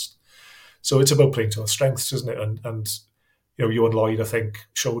the past. So it's about playing to our strengths, isn't it? And Ioan Lloyd, I think,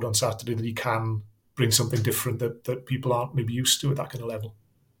 showed on Saturday that he can bring something different that people aren't maybe used to at that kind of level.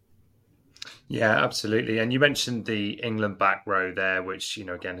 Yeah, absolutely. And you mentioned the England back row there, which,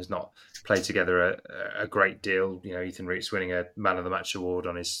 again, has not played together a great deal. Ethan Reitz winning a Man of the Match award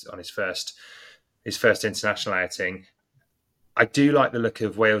on his first international outing. I do like the look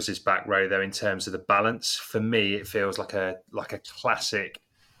of Wales's back row, though, in terms of the balance. For me, it feels like a classic,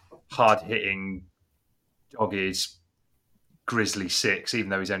 hard-hitting, dogged, grizzly six, even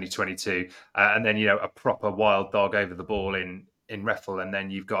though he's only 22. And then, a proper wild dog over the ball in Reffell. And then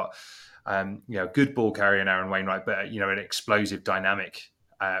you've got, good ball carrier in Aaron Wainwright, but, an explosive, dynamic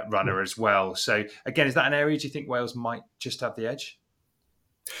runner as well. So, again, is that an area do you think Wales might just have the edge?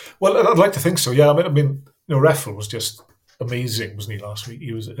 Well, I'd like to think so. Yeah, I mean, Reffell was just amazing, wasn't he, last week?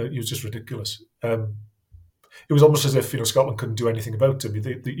 He was just ridiculous. it was almost as if Scotland couldn't do anything about him.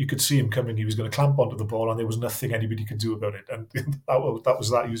 You could see him coming; he was going to clamp onto the ball, and there was nothing anybody could do about it. And that was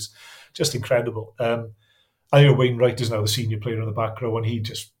that. He was just incredible. I know Wainwright is now the senior player in the back row, and he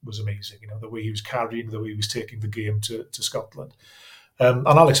just was amazing. The way he was carrying, the way he was taking the game to Scotland. And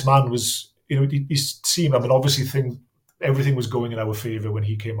Alex Mann was, he seemed. I mean, obviously, everything was going in our favour when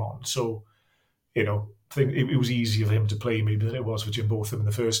he came on. So, it was easier for him to play maybe than it was for Jim Botham in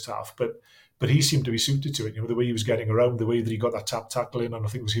the first half. But he seemed to be suited to it. The way he was getting around, the way that he got that tackle in, and I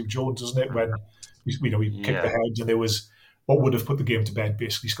think it was Hugh Jones, wasn't it? When he kicked the head, and there was what would have put the game to bed.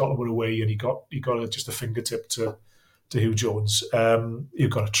 Basically, Scotland were away, and he got just a fingertip to Hugh Jones. He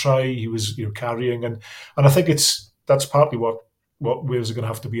got a try. He was carrying, and I think that's partly what Wales are going to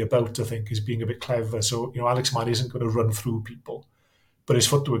have to be about. I think is being a bit clever. So Alex Mann isn't going to run through people, but his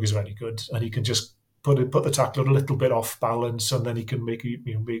footwork is very good, and he can just put the tackler a little bit off balance, and then he can make a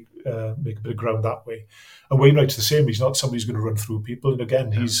bit of ground that way. And Wainwright's the same. He's not somebody who's going to run through people. And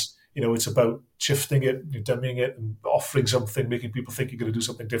again, he's it's about shifting it, dummying it, and offering something, making people think you're going to do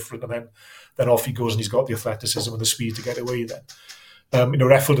something different, and then off he goes, and he's got the athleticism and the speed to get away. Then,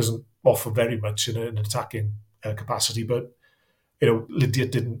 Reffell doesn't offer very much in an attacking capacity, but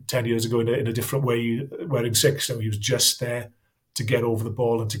Lydiate didn't 10 years ago in a different way, wearing 6. He was just there to get over the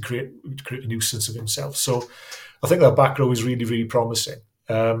ball and to create a nuisance of himself. So I think that back row is really, really promising.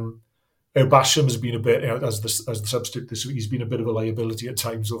 Basham has been a bit, as the substitute this week, he's been a bit of a liability at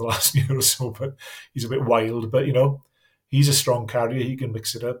times over the last year or so, but he's a bit wild. But, he's a strong carrier. He can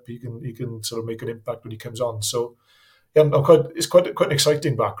mix it up. He can sort of make an impact when he comes on. So it's quite an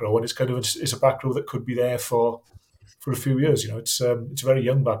exciting back row, and it's a back row that could be there for a few years. It's a very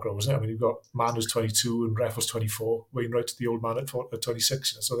young back row, isn't it? I mean, you've got Mann who's 22 and Reffell's 24. Wainwright's the old man at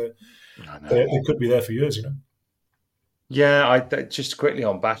 26. So they could be there for years. Yeah, just quickly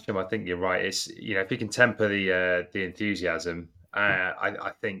on Basham, I think you're right. It's if he can temper the enthusiasm,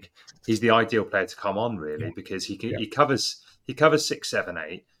 I think he's the ideal player to come on really, because he covers 6, 7,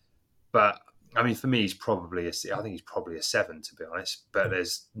 8. But I mean, for me, I think he's probably a 7 to be honest. But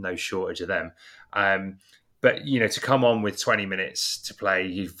there's no shortage of them. But, to come on with 20 minutes to play,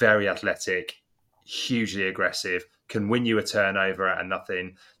 he's very athletic, hugely aggressive, can win you a turnover out of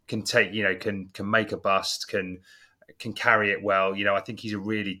nothing, can take, can make a bust, can carry it well. I think he's a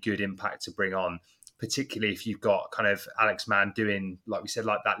really good impact to bring on, particularly if you've got kind of Alex Mann doing, like we said,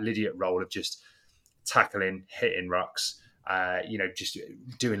 like that Lydiate role of just tackling, hitting rucks, just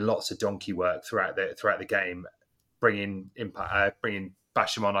doing lots of donkey work throughout the game, bringing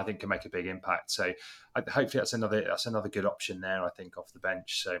Basham on, I think, can make a big impact. So hopefully that's another good option there, I think, off the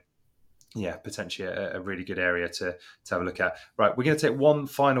bench. So yeah, potentially a really good area to have a look at. Right, we're going to take one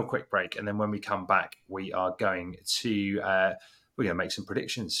final quick break, and then when we come back, we are going to make some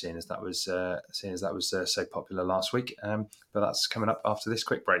predictions, seeing as that was so popular last week. But that's coming up after this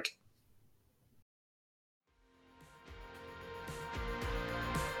quick break.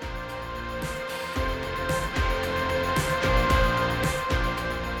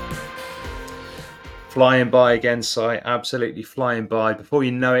 Flying by again, Si. Absolutely flying by. Before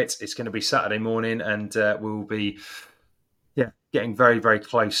you know it, it's going to be Saturday morning, and we'll be, getting very, very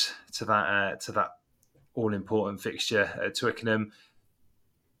close to that all important fixture at Twickenham.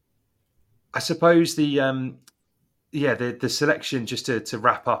 I suppose the selection, just to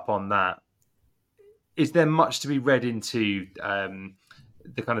wrap up on that, is there much to be read into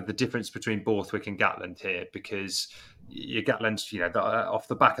the kind of the difference between Borthwick and Gatland here? Because Gatland, off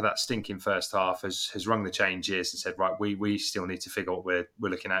the back of that stinking first half, has rung the changes and said, right, we still need to figure out what we're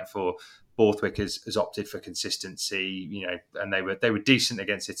looking out for. Borthwick has opted for consistency, and they were decent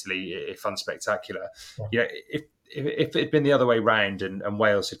against Italy, if unspectacular. Yeah. If it had been the other way round and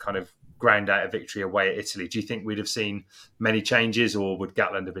Wales had kind of ground out a victory away at Italy, do you think we'd have seen many changes, or would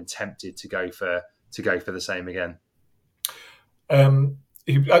Gatland have been tempted to go for the same again?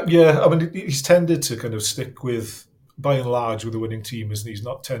 He's tended to kind of stick with, by and large, with the winning team, isn't he? He's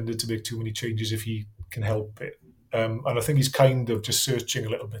not tended to make too many changes if he can help it. And I think he's kind of just searching a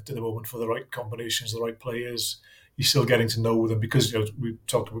little bit at the moment for the right combinations, the right players. He's still getting to know them, because we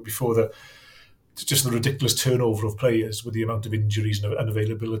talked about before just the ridiculous turnover of players with the amount of injuries and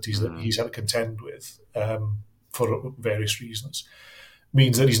availabilities that he's had to contend with for various reasons,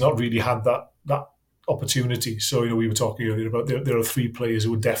 means that he's not really had that opportunity. So, we were talking earlier about there are 3 players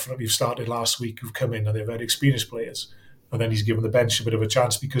who would definitely have started last week who've come in, and they're very experienced players. And then he's given the bench a bit of a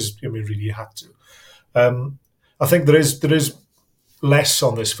chance because, really he had to. I think there is less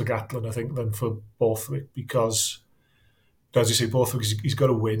on this for Gatland, I think, than for Borthwick, because, as you say, Borthwick, he's got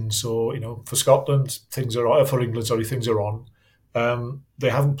to win. So, for Scotland, things are on. For England, sorry, things are on. They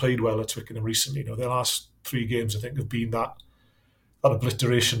haven't played well at Twickenham recently. Their last three games, I think, have been that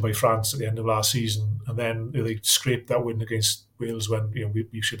obliteration by France at the end of last season, and then they scraped that win against Wales when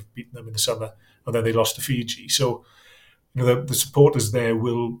we should have beaten them in the summer, and then they lost to Fiji. So the supporters there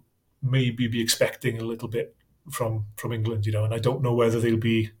will maybe be expecting a little bit from England, and I don't know whether they'll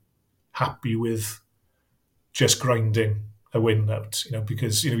be happy with just grinding a win out,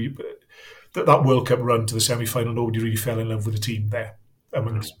 because that World Cup run to the semi-final, nobody really fell in love with the team there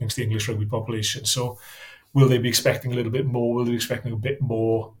amongst the English rugby population. So will they be expecting a little bit more? Will they be expecting a bit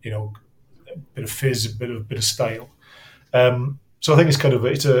more, a bit of fizz, a bit of style? So I think it's kind of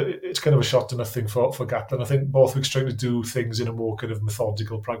a shot to nothing for Gatland. I think Borthwick's trying to do things in a more kind of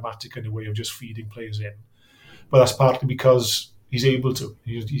methodical, pragmatic kind of way of just feeding players in. But that's partly because he's able to.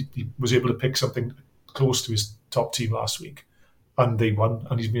 He was able to pick something close to his top team last week, and they won,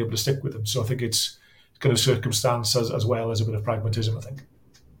 and he's been able to stick with them. So I think it's kind of circumstance as well as a bit of pragmatism, I think.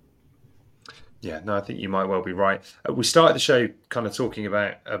 Yeah, no, I think you might well be right. We started the show kind of talking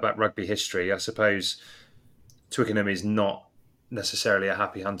about rugby history. I suppose Twickenham is not necessarily a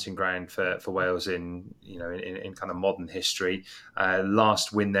happy hunting ground for Wales in kind of modern history.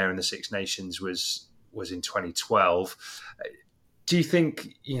 Last win there in the Six Nations was in 2012. Do you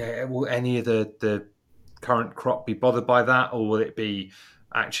think will any of the current crop be bothered by that, or will it be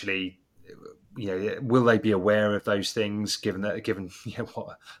actually will they be aware of those things given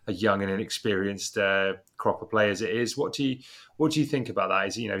what a young and inexperienced crop of players it is? What do you think about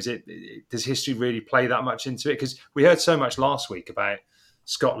that? Does history really play that much into it? Because we heard so much last week about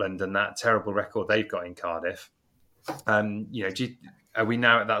Scotland and that terrible record they've got in Cardiff. Are we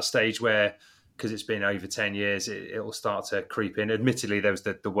now at that stage where, because it's been over 10 years, it'll start to creep in? Admittedly, there was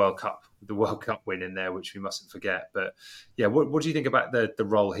the World Cup win in there, which we mustn't forget. But yeah, what do you think about the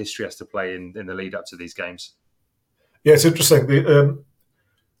role history has to play in the lead up to these games? Yeah, it's interesting.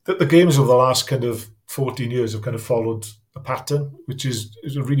 The games over the last kind of 14 years have kind of followed a pattern, which is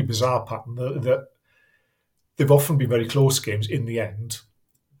a really bizarre pattern. That they've often been very close games in the end,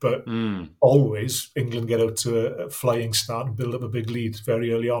 but always England get out to a flying start and build up a big lead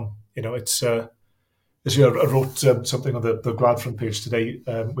very early on. It's as I wrote something on the Gladfront page today,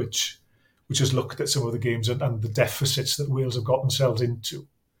 which has looked at some of the games and the deficits that Wales have got themselves into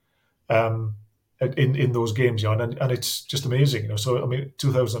in those games, and it's just amazing, So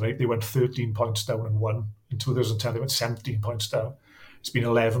 2008 they went 13 points down and won. In 2010 they went 17 points down. It's been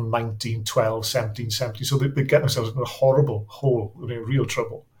 11, 19, 12, 17, 17. So they get themselves in a horrible hole, real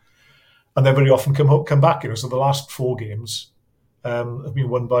trouble, and then very often come back. So the last four games have been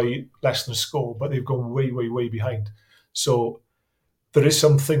won by less than a score, but they've gone way, way, way behind. So there is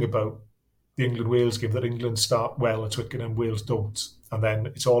something about the England-Wales game that England start well at Twickenham and Wales don't, and then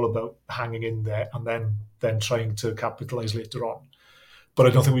it's all about hanging in there and then trying to capitalise later on. But I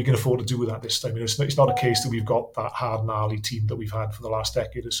don't think we can afford to do that this time. It's not a case that we've got that hard, gnarly team that we've had for the last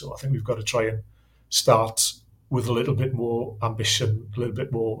decade or so. I think we've got to try and start with a little bit more ambition, a little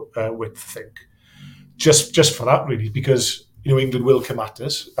bit more width, I think. Just for that, really, because England will come at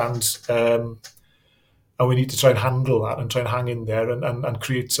us, and we need to try and handle that and try and hang in there and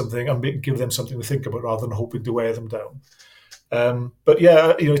create something and give them something to think about rather than hoping to wear them down. But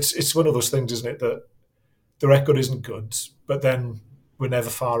yeah, it's one of those things, isn't it, that the record isn't good, but then we're never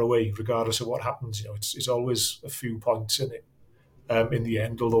far away, regardless of what happens. It's always a few points in it in the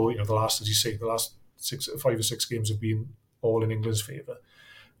end. Although the last, as you say, the last 5 or 6 games have been all in England's favour.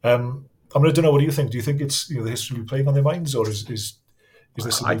 I don't know. What do you think? Do you think it's the history will be playing on their minds, or is this?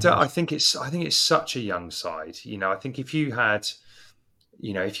 I think it's such a young side. I think if you had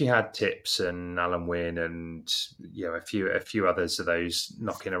Tips and Alan Wynne and a few others of those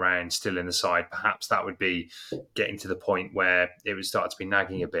knocking around still in the side, perhaps that would be getting to the point where it would start to be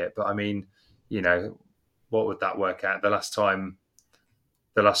nagging a bit. But what would that work out? The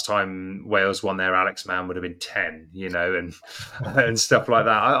last time Wales won there, Alex Mann would have been 10, and stuff like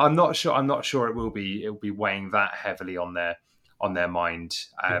that. I'm not sure it will be weighing that heavily on their mind.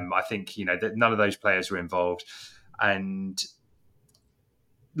 I think that none of those players were involved, and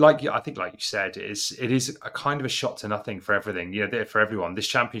like you said, it is a kind of a shot to nothing for everything. For everyone, this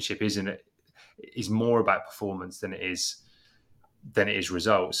championship is more about performance than it is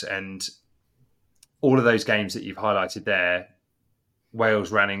results. And all of those games that you've highlighted there,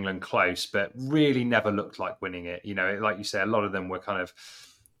 Wales ran England close, but really never looked like winning it. Like you say, a lot of them were kind of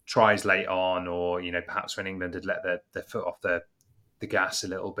tries late on, or perhaps when England had let their foot off the gas a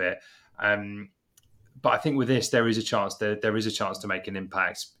little bit. But I think with this, there is a chance to make an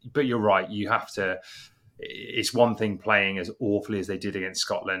impact. But you're right, you have to. It's one thing playing as awfully as they did against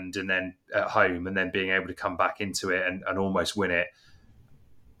Scotland, and then at home, and then being able to come back into it and almost win it.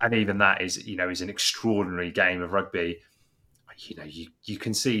 and even that is an extraordinary game of rugby. You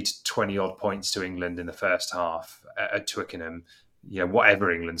concede 20 odd points to England in the first half at Twickenham.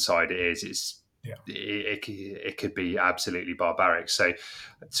 Whatever England's side it is, it could be absolutely barbaric. So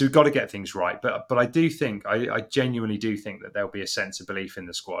we've got to get things right. But I do think, I genuinely do think that there'll be a sense of belief in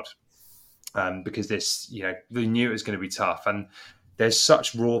the squad, because this, we knew it was going to be tough, and there's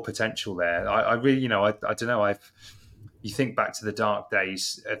such raw potential there. I really, I don't know. You think back to the dark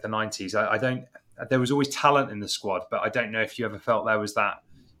days of the 90s. There was always talent in the squad, but I don't know if you ever felt there was that,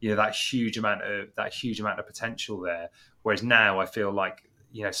 that huge amount of potential there. Whereas now I feel like,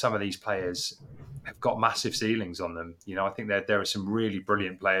 some of these players have got massive ceilings on them. I think there are some really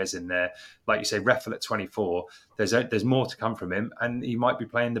brilliant players in there. Like you say, Reffell at 24, there's more to come from him, and he might be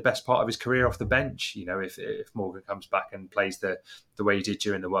playing the best part of his career off the bench, if Morgan comes back and plays the way he did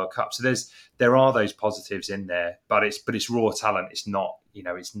during the World Cup. So there are those positives in there, but it's raw talent. It's not,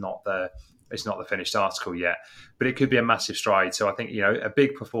 it's not the finished article yet, but it could be a massive stride. So I think, a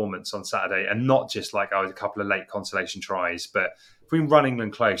big performance on Saturday, and not just like a couple of late consolation tries, but if we can run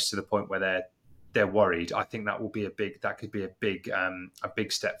England close to the point where they're worried, I think that could be a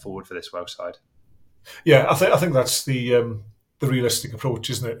big step forward for this Welsh side. Yeah, I think that's the realistic approach,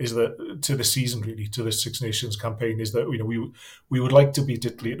 isn't it? Is that to the season, really, to the Six Nations campaign, is that we would like to beat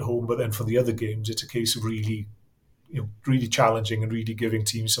Italy at home, but then for the other games, it's a case of really, really challenging and really giving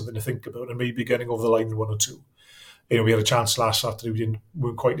teams something to think about, and maybe getting over the line in one or two. We had a chance last Saturday, we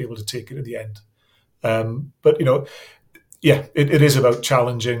weren't quite able to take it at the end. But it is about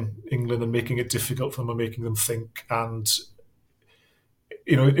challenging England and making it difficult for them and making them think. And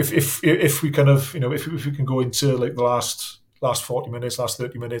if we kind of if we can go into like the last 40 minutes, last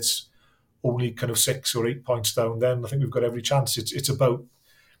 30 minutes, only kind of 6 or 8 points down, then I think we've got every chance. It's about.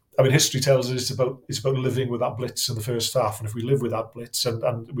 I mean, history tells us it's about living with that blitz in the first half, and if we live with that blitz,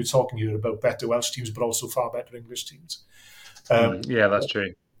 and we're talking here about better Welsh teams, but also far better English teams. That's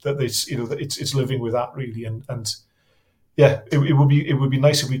true. That it's living with that really, and it would be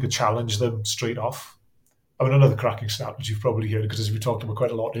nice if we could challenge them straight off. I mean, another cracking stat, which you've probably heard because as we talked about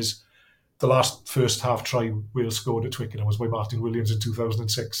quite a lot, is the last first half try Wales scored at Twickenham was by Martin Williams in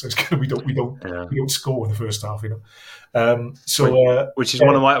 2006. So it's kind of, we don't score in the first half,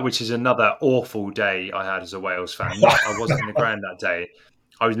 which is another awful day I had as a Wales fan. I wasn't in the ground that day.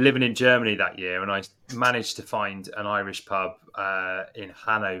 I was living in Germany that year, and I managed to find an Irish pub in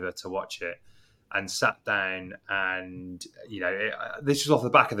Hanover to watch it, and sat down, and this was off the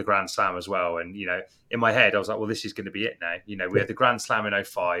back of the Grand Slam as well. And in my head, I was like, well, this is going to be it now. We had the Grand Slam in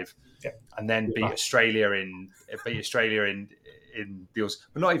 2005, and then beat Australia in the,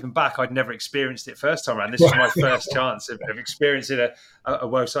 but not even back. I'd never experienced it first time around. This was my first chance of experiencing a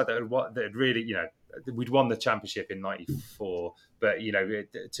Welsh side that had really, we'd won the championship in '94, but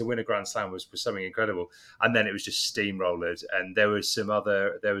to win a Grand Slam was something incredible. And then it was just steamrolled, and there was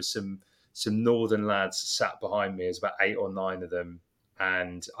some northern lads sat behind me. There's about 8 or 9 of them,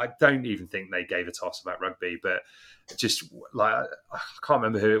 and I don't even think they gave a toss about rugby, but just like, I can't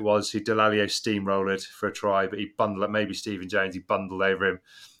remember who it was who Dallaglio steamrolled for a try, but he bundled, maybe Stephen Jones, he bundled over him,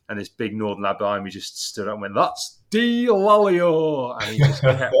 and this big northern lad behind me just stood up and went, "That's Dallaglio," and he just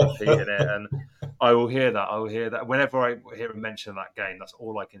kept repeating it, and I will hear that whenever I hear him mention that game. That's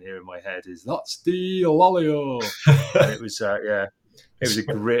all I can hear in my head is "That's Dallaglio." It was it was a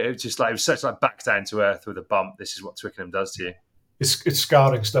great. It was such like back down to earth with a bump. This is what Twickenham does to you. It's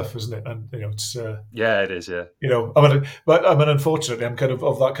scarring stuff, isn't it? And it's it is. Yeah. Unfortunately, I'm kind of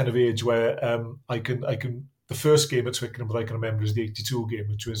that kind of age where I can the first game at Twickenham that I can remember is the '82 game,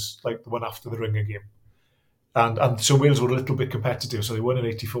 which was like the one after the Ringer game, and so Wales were a little bit competitive, so they won in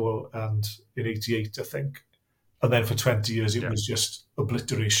 '84 and in '88, I think, and then for 20 years it was just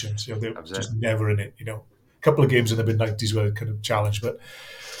obliteration. So they were just never in it. A couple of games in the mid-90s were kind of challenged, but.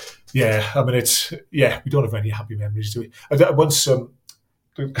 Yeah, I mean, we don't have any happy memories, do we? Once, I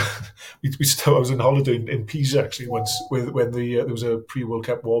was on holiday in Pisa, actually, once, when there was a pre-World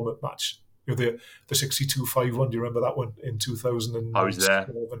Cup warm-up match. The 62-5-1, do you remember that one in 2000? I was there.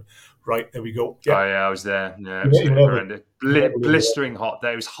 Right, there we go. Yeah. Oh, yeah, I was there. Yeah, absolutely horrendous. Blistering hot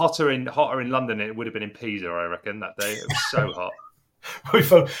there. It was hotter in London than it would have been in Pisa, I reckon, that day. It was so hot. We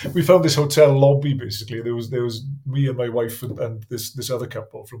found this hotel lobby, basically. There was me and my wife and this other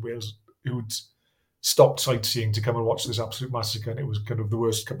couple from Wales who'd stopped sightseeing to come and watch this absolute massacre, and it was kind of the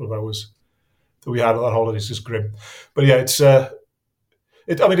worst couple of hours that we had on that holiday. It's just grim. But yeah, it's the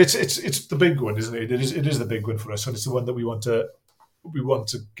big one, isn't it? It is the big one for us, and it's the one that we want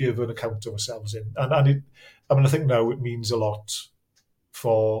to give an account of ourselves in. And I think now it means a lot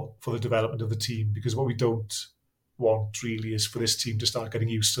for the development of the team, because what we don't want really is for this team to start getting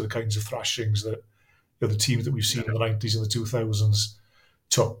used to the kinds of thrashings that the teams that we've seen in the 90s and the 2000s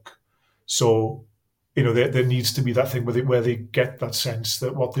took. So, there needs to be that thing where they get that sense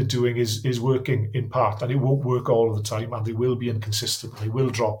that what they're doing is working in part, and it won't work all of the time, and they will be inconsistent, they will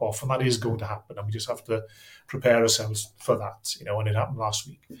drop off, and that is going to happen, and we just have to prepare ourselves for that, and it happened last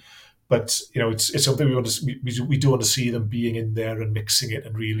week. But, it's something we do want to see them being in there and mixing it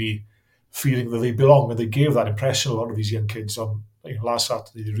and really feeling that they belong, and they gave that impression, a lot of these young kids on last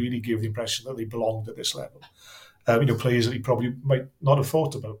Saturday, they really gave the impression that they belonged at this level. Players that he probably might not have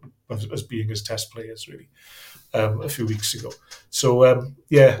thought about as being his test players, really, a few weeks ago. So,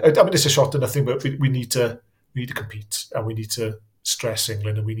 it's a shot at nothing, but we need to compete, and we need to stress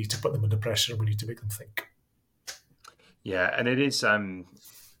England, and we need to put them under pressure, and we need to make them think. Yeah, and it is, I don't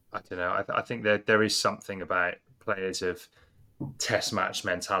know, I think there is something about players of test match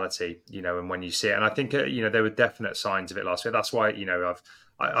mentality, and when you see it, and I think, there were definite signs of it last week. That's why,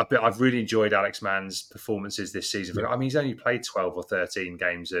 I've really enjoyed Alex Mann's performances this season. I mean, he's only played 12 or 13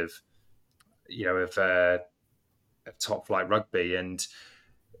 games of top flight rugby, and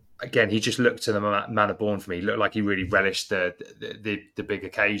again, he just looked to the manner born for me. He looked like he really relished the big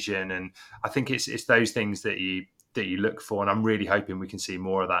occasion, and I think it's those things that you look for, and I'm really hoping we can see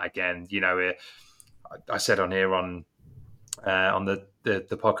more of that again. I said on here on the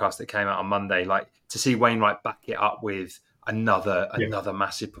podcast that came out on Monday, like, to see Wainwright back it up with another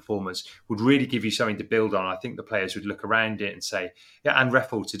massive performance would really give you something to build on. I think the players would look around it and say, and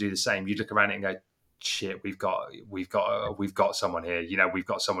Reffell to do the same. You'd look around it and go, shit, we've got someone here. We've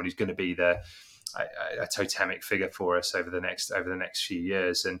got someone who's going to be a totemic figure for us over the next few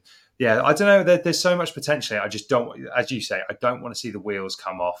years. And I don't know, there's so much potential. I just don't, as you say, I don't want to see the wheels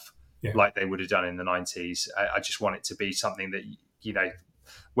come off like they would have done in the 90s. I just want it to be something that,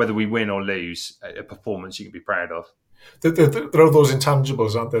 whether we win or lose, a performance you can be proud of. There are those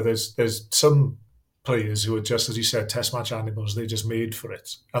intangibles, aren't there? There's some players who are just, as you said, test match animals. They're just made for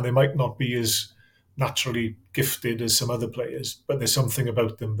it, and they might not be as naturally gifted as some other players, but there's something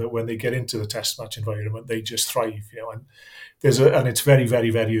about them that when they get into the test match environment, they just thrive. And and it's very,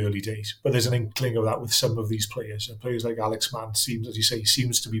 very, very early days, but there's an inkling of that with some of these players. And players like Alex Mann seems, as you say,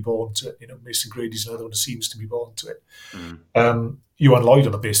 seems to be born to it. Mason Grady's another one who seems to be born to it. Ewan Lloyd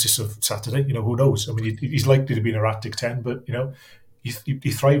on the basis of Saturday, who knows? I mean, he's likely to be an erratic 10, but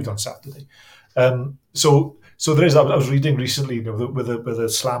he thrived on Saturday. So there is. I was reading recently, with the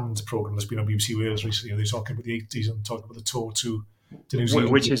Slammed program that's been on BBC Wales recently. They're talking about the 80s and talking about the tour to New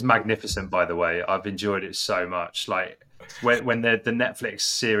Zealand, which is magnificent, by the way. I've enjoyed it so much. Like when the Netflix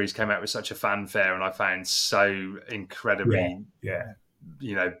series came out with such a fanfare, and I found so incredibly,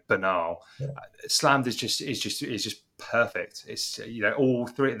 banal. Yeah. Slammed is just perfect. It's all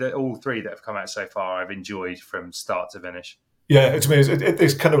three that have come out so far I've enjoyed from start to finish. Yeah, it's amazing.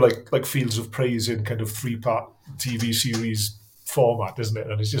 It's kind of like Fields of Praise in kind of 3-part TV series format, isn't it?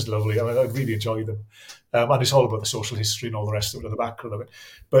 And it's just lovely. I mean, I really enjoy them, and it's all about the social history and all the rest of it in the background of it.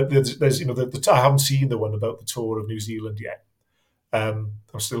 But there's I haven't seen the one about the tour of New Zealand yet. I'm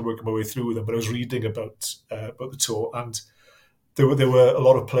still working my way through them, but I was reading about the tour, and there were a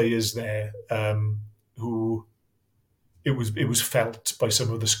lot of players there who it was felt by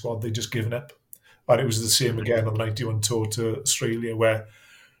some of the squad they'd just given up. And it was the same again on the 91 tour to Australia, where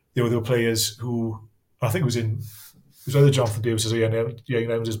there were players who, I think it was either Jonathan Davis or Ian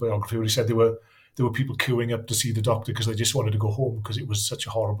Evans' biography, where he said there were people queuing up to see the doctor because they just wanted to go home because it was such a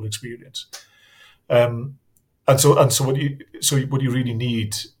horrible experience. And so what you really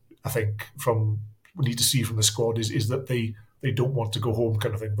need, I think, need to see from the squad is that they don't want to go home,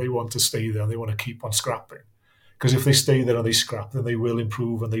 kind of thing. They want to stay there and they want to keep on scrapping. Because if they stay there and they scrap, then they will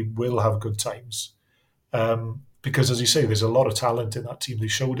improve and they will have good times. Because, as you say, there's a lot of talent in that team. They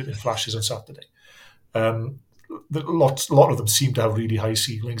showed it in flashes on Saturday. A lot of them seem to have really high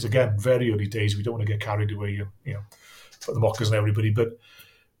ceilings. Again, very early days. We don't want to get carried away, for the Mockers and everybody. But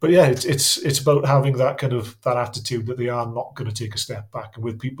yeah, it's about having that attitude that they are not going to take a step back. And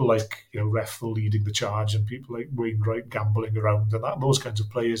with people like Reffell leading the charge and people like Wainwright gambling around and those kinds of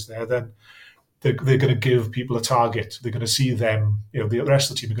players there, then they're going to give people a target. They're going to see them, the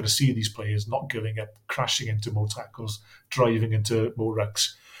rest of the team are going to see these players not giving up, crashing into more tackles, driving into more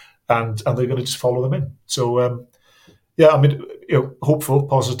rucks, and they're going to just follow them in. So, hopeful,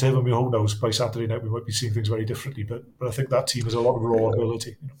 positive. I mean, who knows? By Saturday night, we might be seeing things very differently, but I think that team has a lot of raw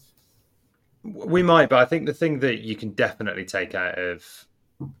ability. We might, but I think the thing that you can definitely take out of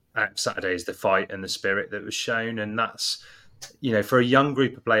Saturday is the fight and the spirit that was shown, and that's, for a young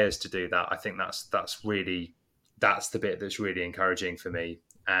group of players to do that, I think that's the bit that's really encouraging for me.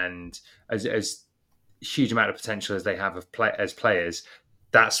 And as huge amount of potential as they have as players,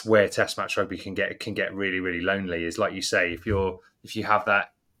 that's where Test match rugby can get really, really lonely. Is like you say, if you have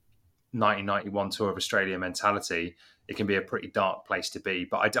that 1991 tour of Australia mentality, it can be a pretty dark place to be.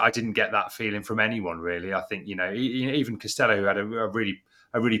 But I didn't get that feeling from anyone really. I think even Costello, who had a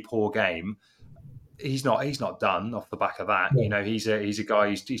really poor game, he's not done off the back of that. Yeah. He's a guy.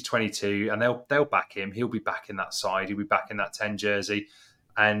 He's 22, and they'll back him. He'll be back in that side. He'll be back in that 10 jersey.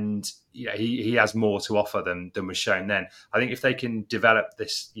 And he has more to offer than was shown then. I think if they can develop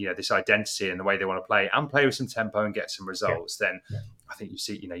this identity and the way they want to play and play with some tempo and get some results, then I think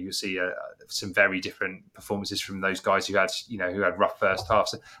you'll see some very different performances from those guys who had rough first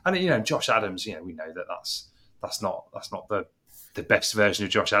halves. And Josh Adams, we know that's not the best version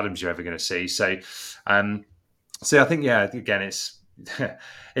of Josh Adams you're ever going to see. So I think again it's.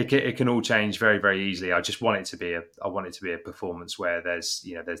 It can all change very, very easily. I just want it to be a performance where there's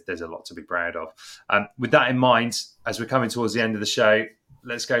a lot to be proud of. With that in mind, as we're coming towards the end of the show,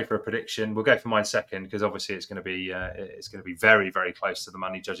 let's go for a prediction. We'll go for mine second because obviously it's going to be very, very close to the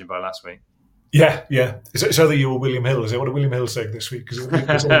money, judging by last week. Yeah. It's either you or William Hill. Is it? What did William Hill say this week? Because it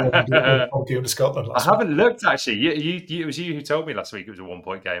was a 1 game to Scotland last week. I haven't looked actually. It was you who told me last week it was a 1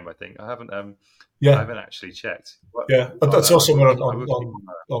 point game. I think I haven't. I haven't actually checked. But that's also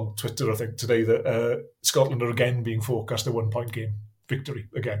on Twitter, I think, today that Scotland are again being forecast a 1 point game victory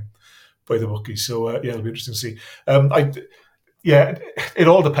again by the bookies. So, it'll be interesting to see. It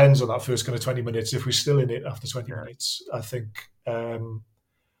all depends on that first kind of 20 minutes. If we're still in it after 20 minutes, I think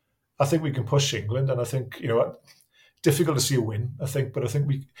we can push England. And I think, difficult to see a win, I think. But I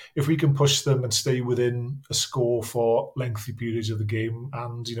think if we can push them and stay within a score for lengthy periods of the game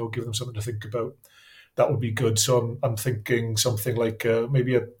and, give them something to think about, that would be good. So I'm thinking something like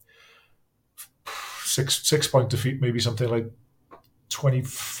maybe a 6 point defeat, maybe something like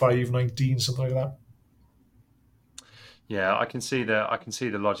 25-19, something like that. Yeah, I can see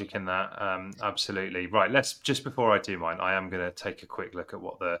the logic in that. Absolutely. Right. Let's just before I do mine, I am going to take a quick look at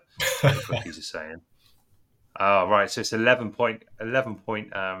what the bookies are saying. Oh, right. So it's 11 point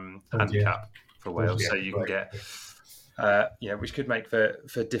handicap for Wales. So you can get, which could make for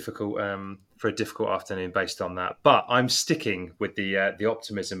a difficult afternoon based on that. But I'm sticking with the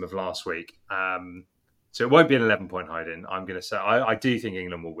optimism of last week. So it won't be an 11 point hide-in. I'm going to say I do think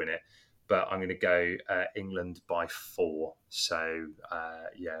England will win it, but I'm going to go England by 4. So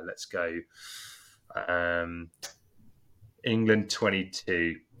let's go England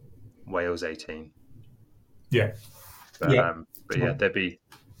 22, Wales 18. Yeah. Like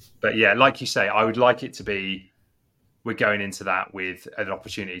you say, I would like it to be we're going into that with an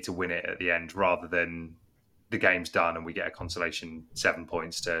opportunity to win it at the end rather than the game's done and we get a consolation 7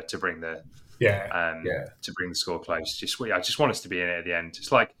 points to bring the to bring the score close. I just want us to be in it at the end.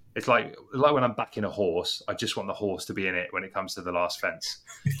 It's like when I'm backing a horse, I just want the horse to be in it when it comes to the last fence.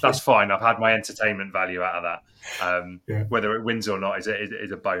 That's fine. I've had my entertainment value out of that. Whether it wins or not is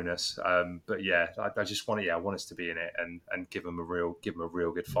a bonus. I just want I want us to be in it and give them a real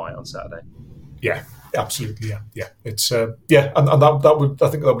good fight on Saturday. Yeah, absolutely. Yeah. It's and that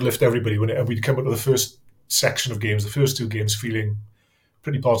would lift everybody and we'd come up with the first section of games, the first 2 games, feeling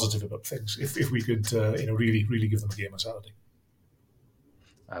pretty positive about things. If we could, really, really give them a game on Saturday.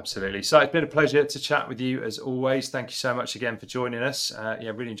 Absolutely. So it's been a pleasure to chat with you as always. Thank you so much again for joining us.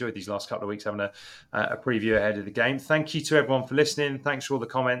 Really enjoyed these last couple of weeks having a preview ahead of the game. Thank you to everyone for listening. Thanks for all the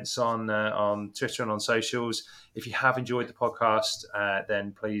comments on Twitter and on socials. If you have enjoyed the podcast,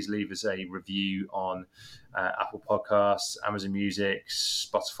 then please leave us a review on Apple Podcasts, Amazon Music,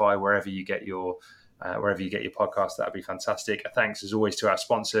 Spotify, wherever you get your podcast. That'd be fantastic. Thanks as always to our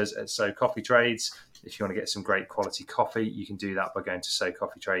sponsors at So Coffee Trades. If you want to get some great quality coffee, you can do that by going to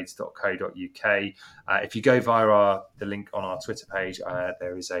socoffeetrades.co.uk. If you go via the link on our Twitter page,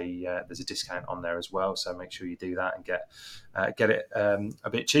 there's a discount on there as well. So make sure you do that and get it a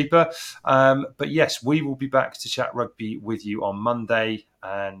bit cheaper. But yes, we will be back to chat rugby with you on Monday.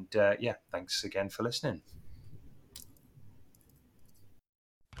 And thanks again for listening.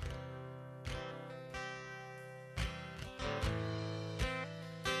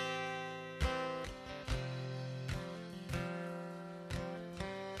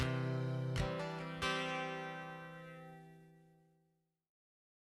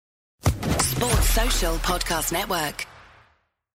 Sports Social Podcast Network.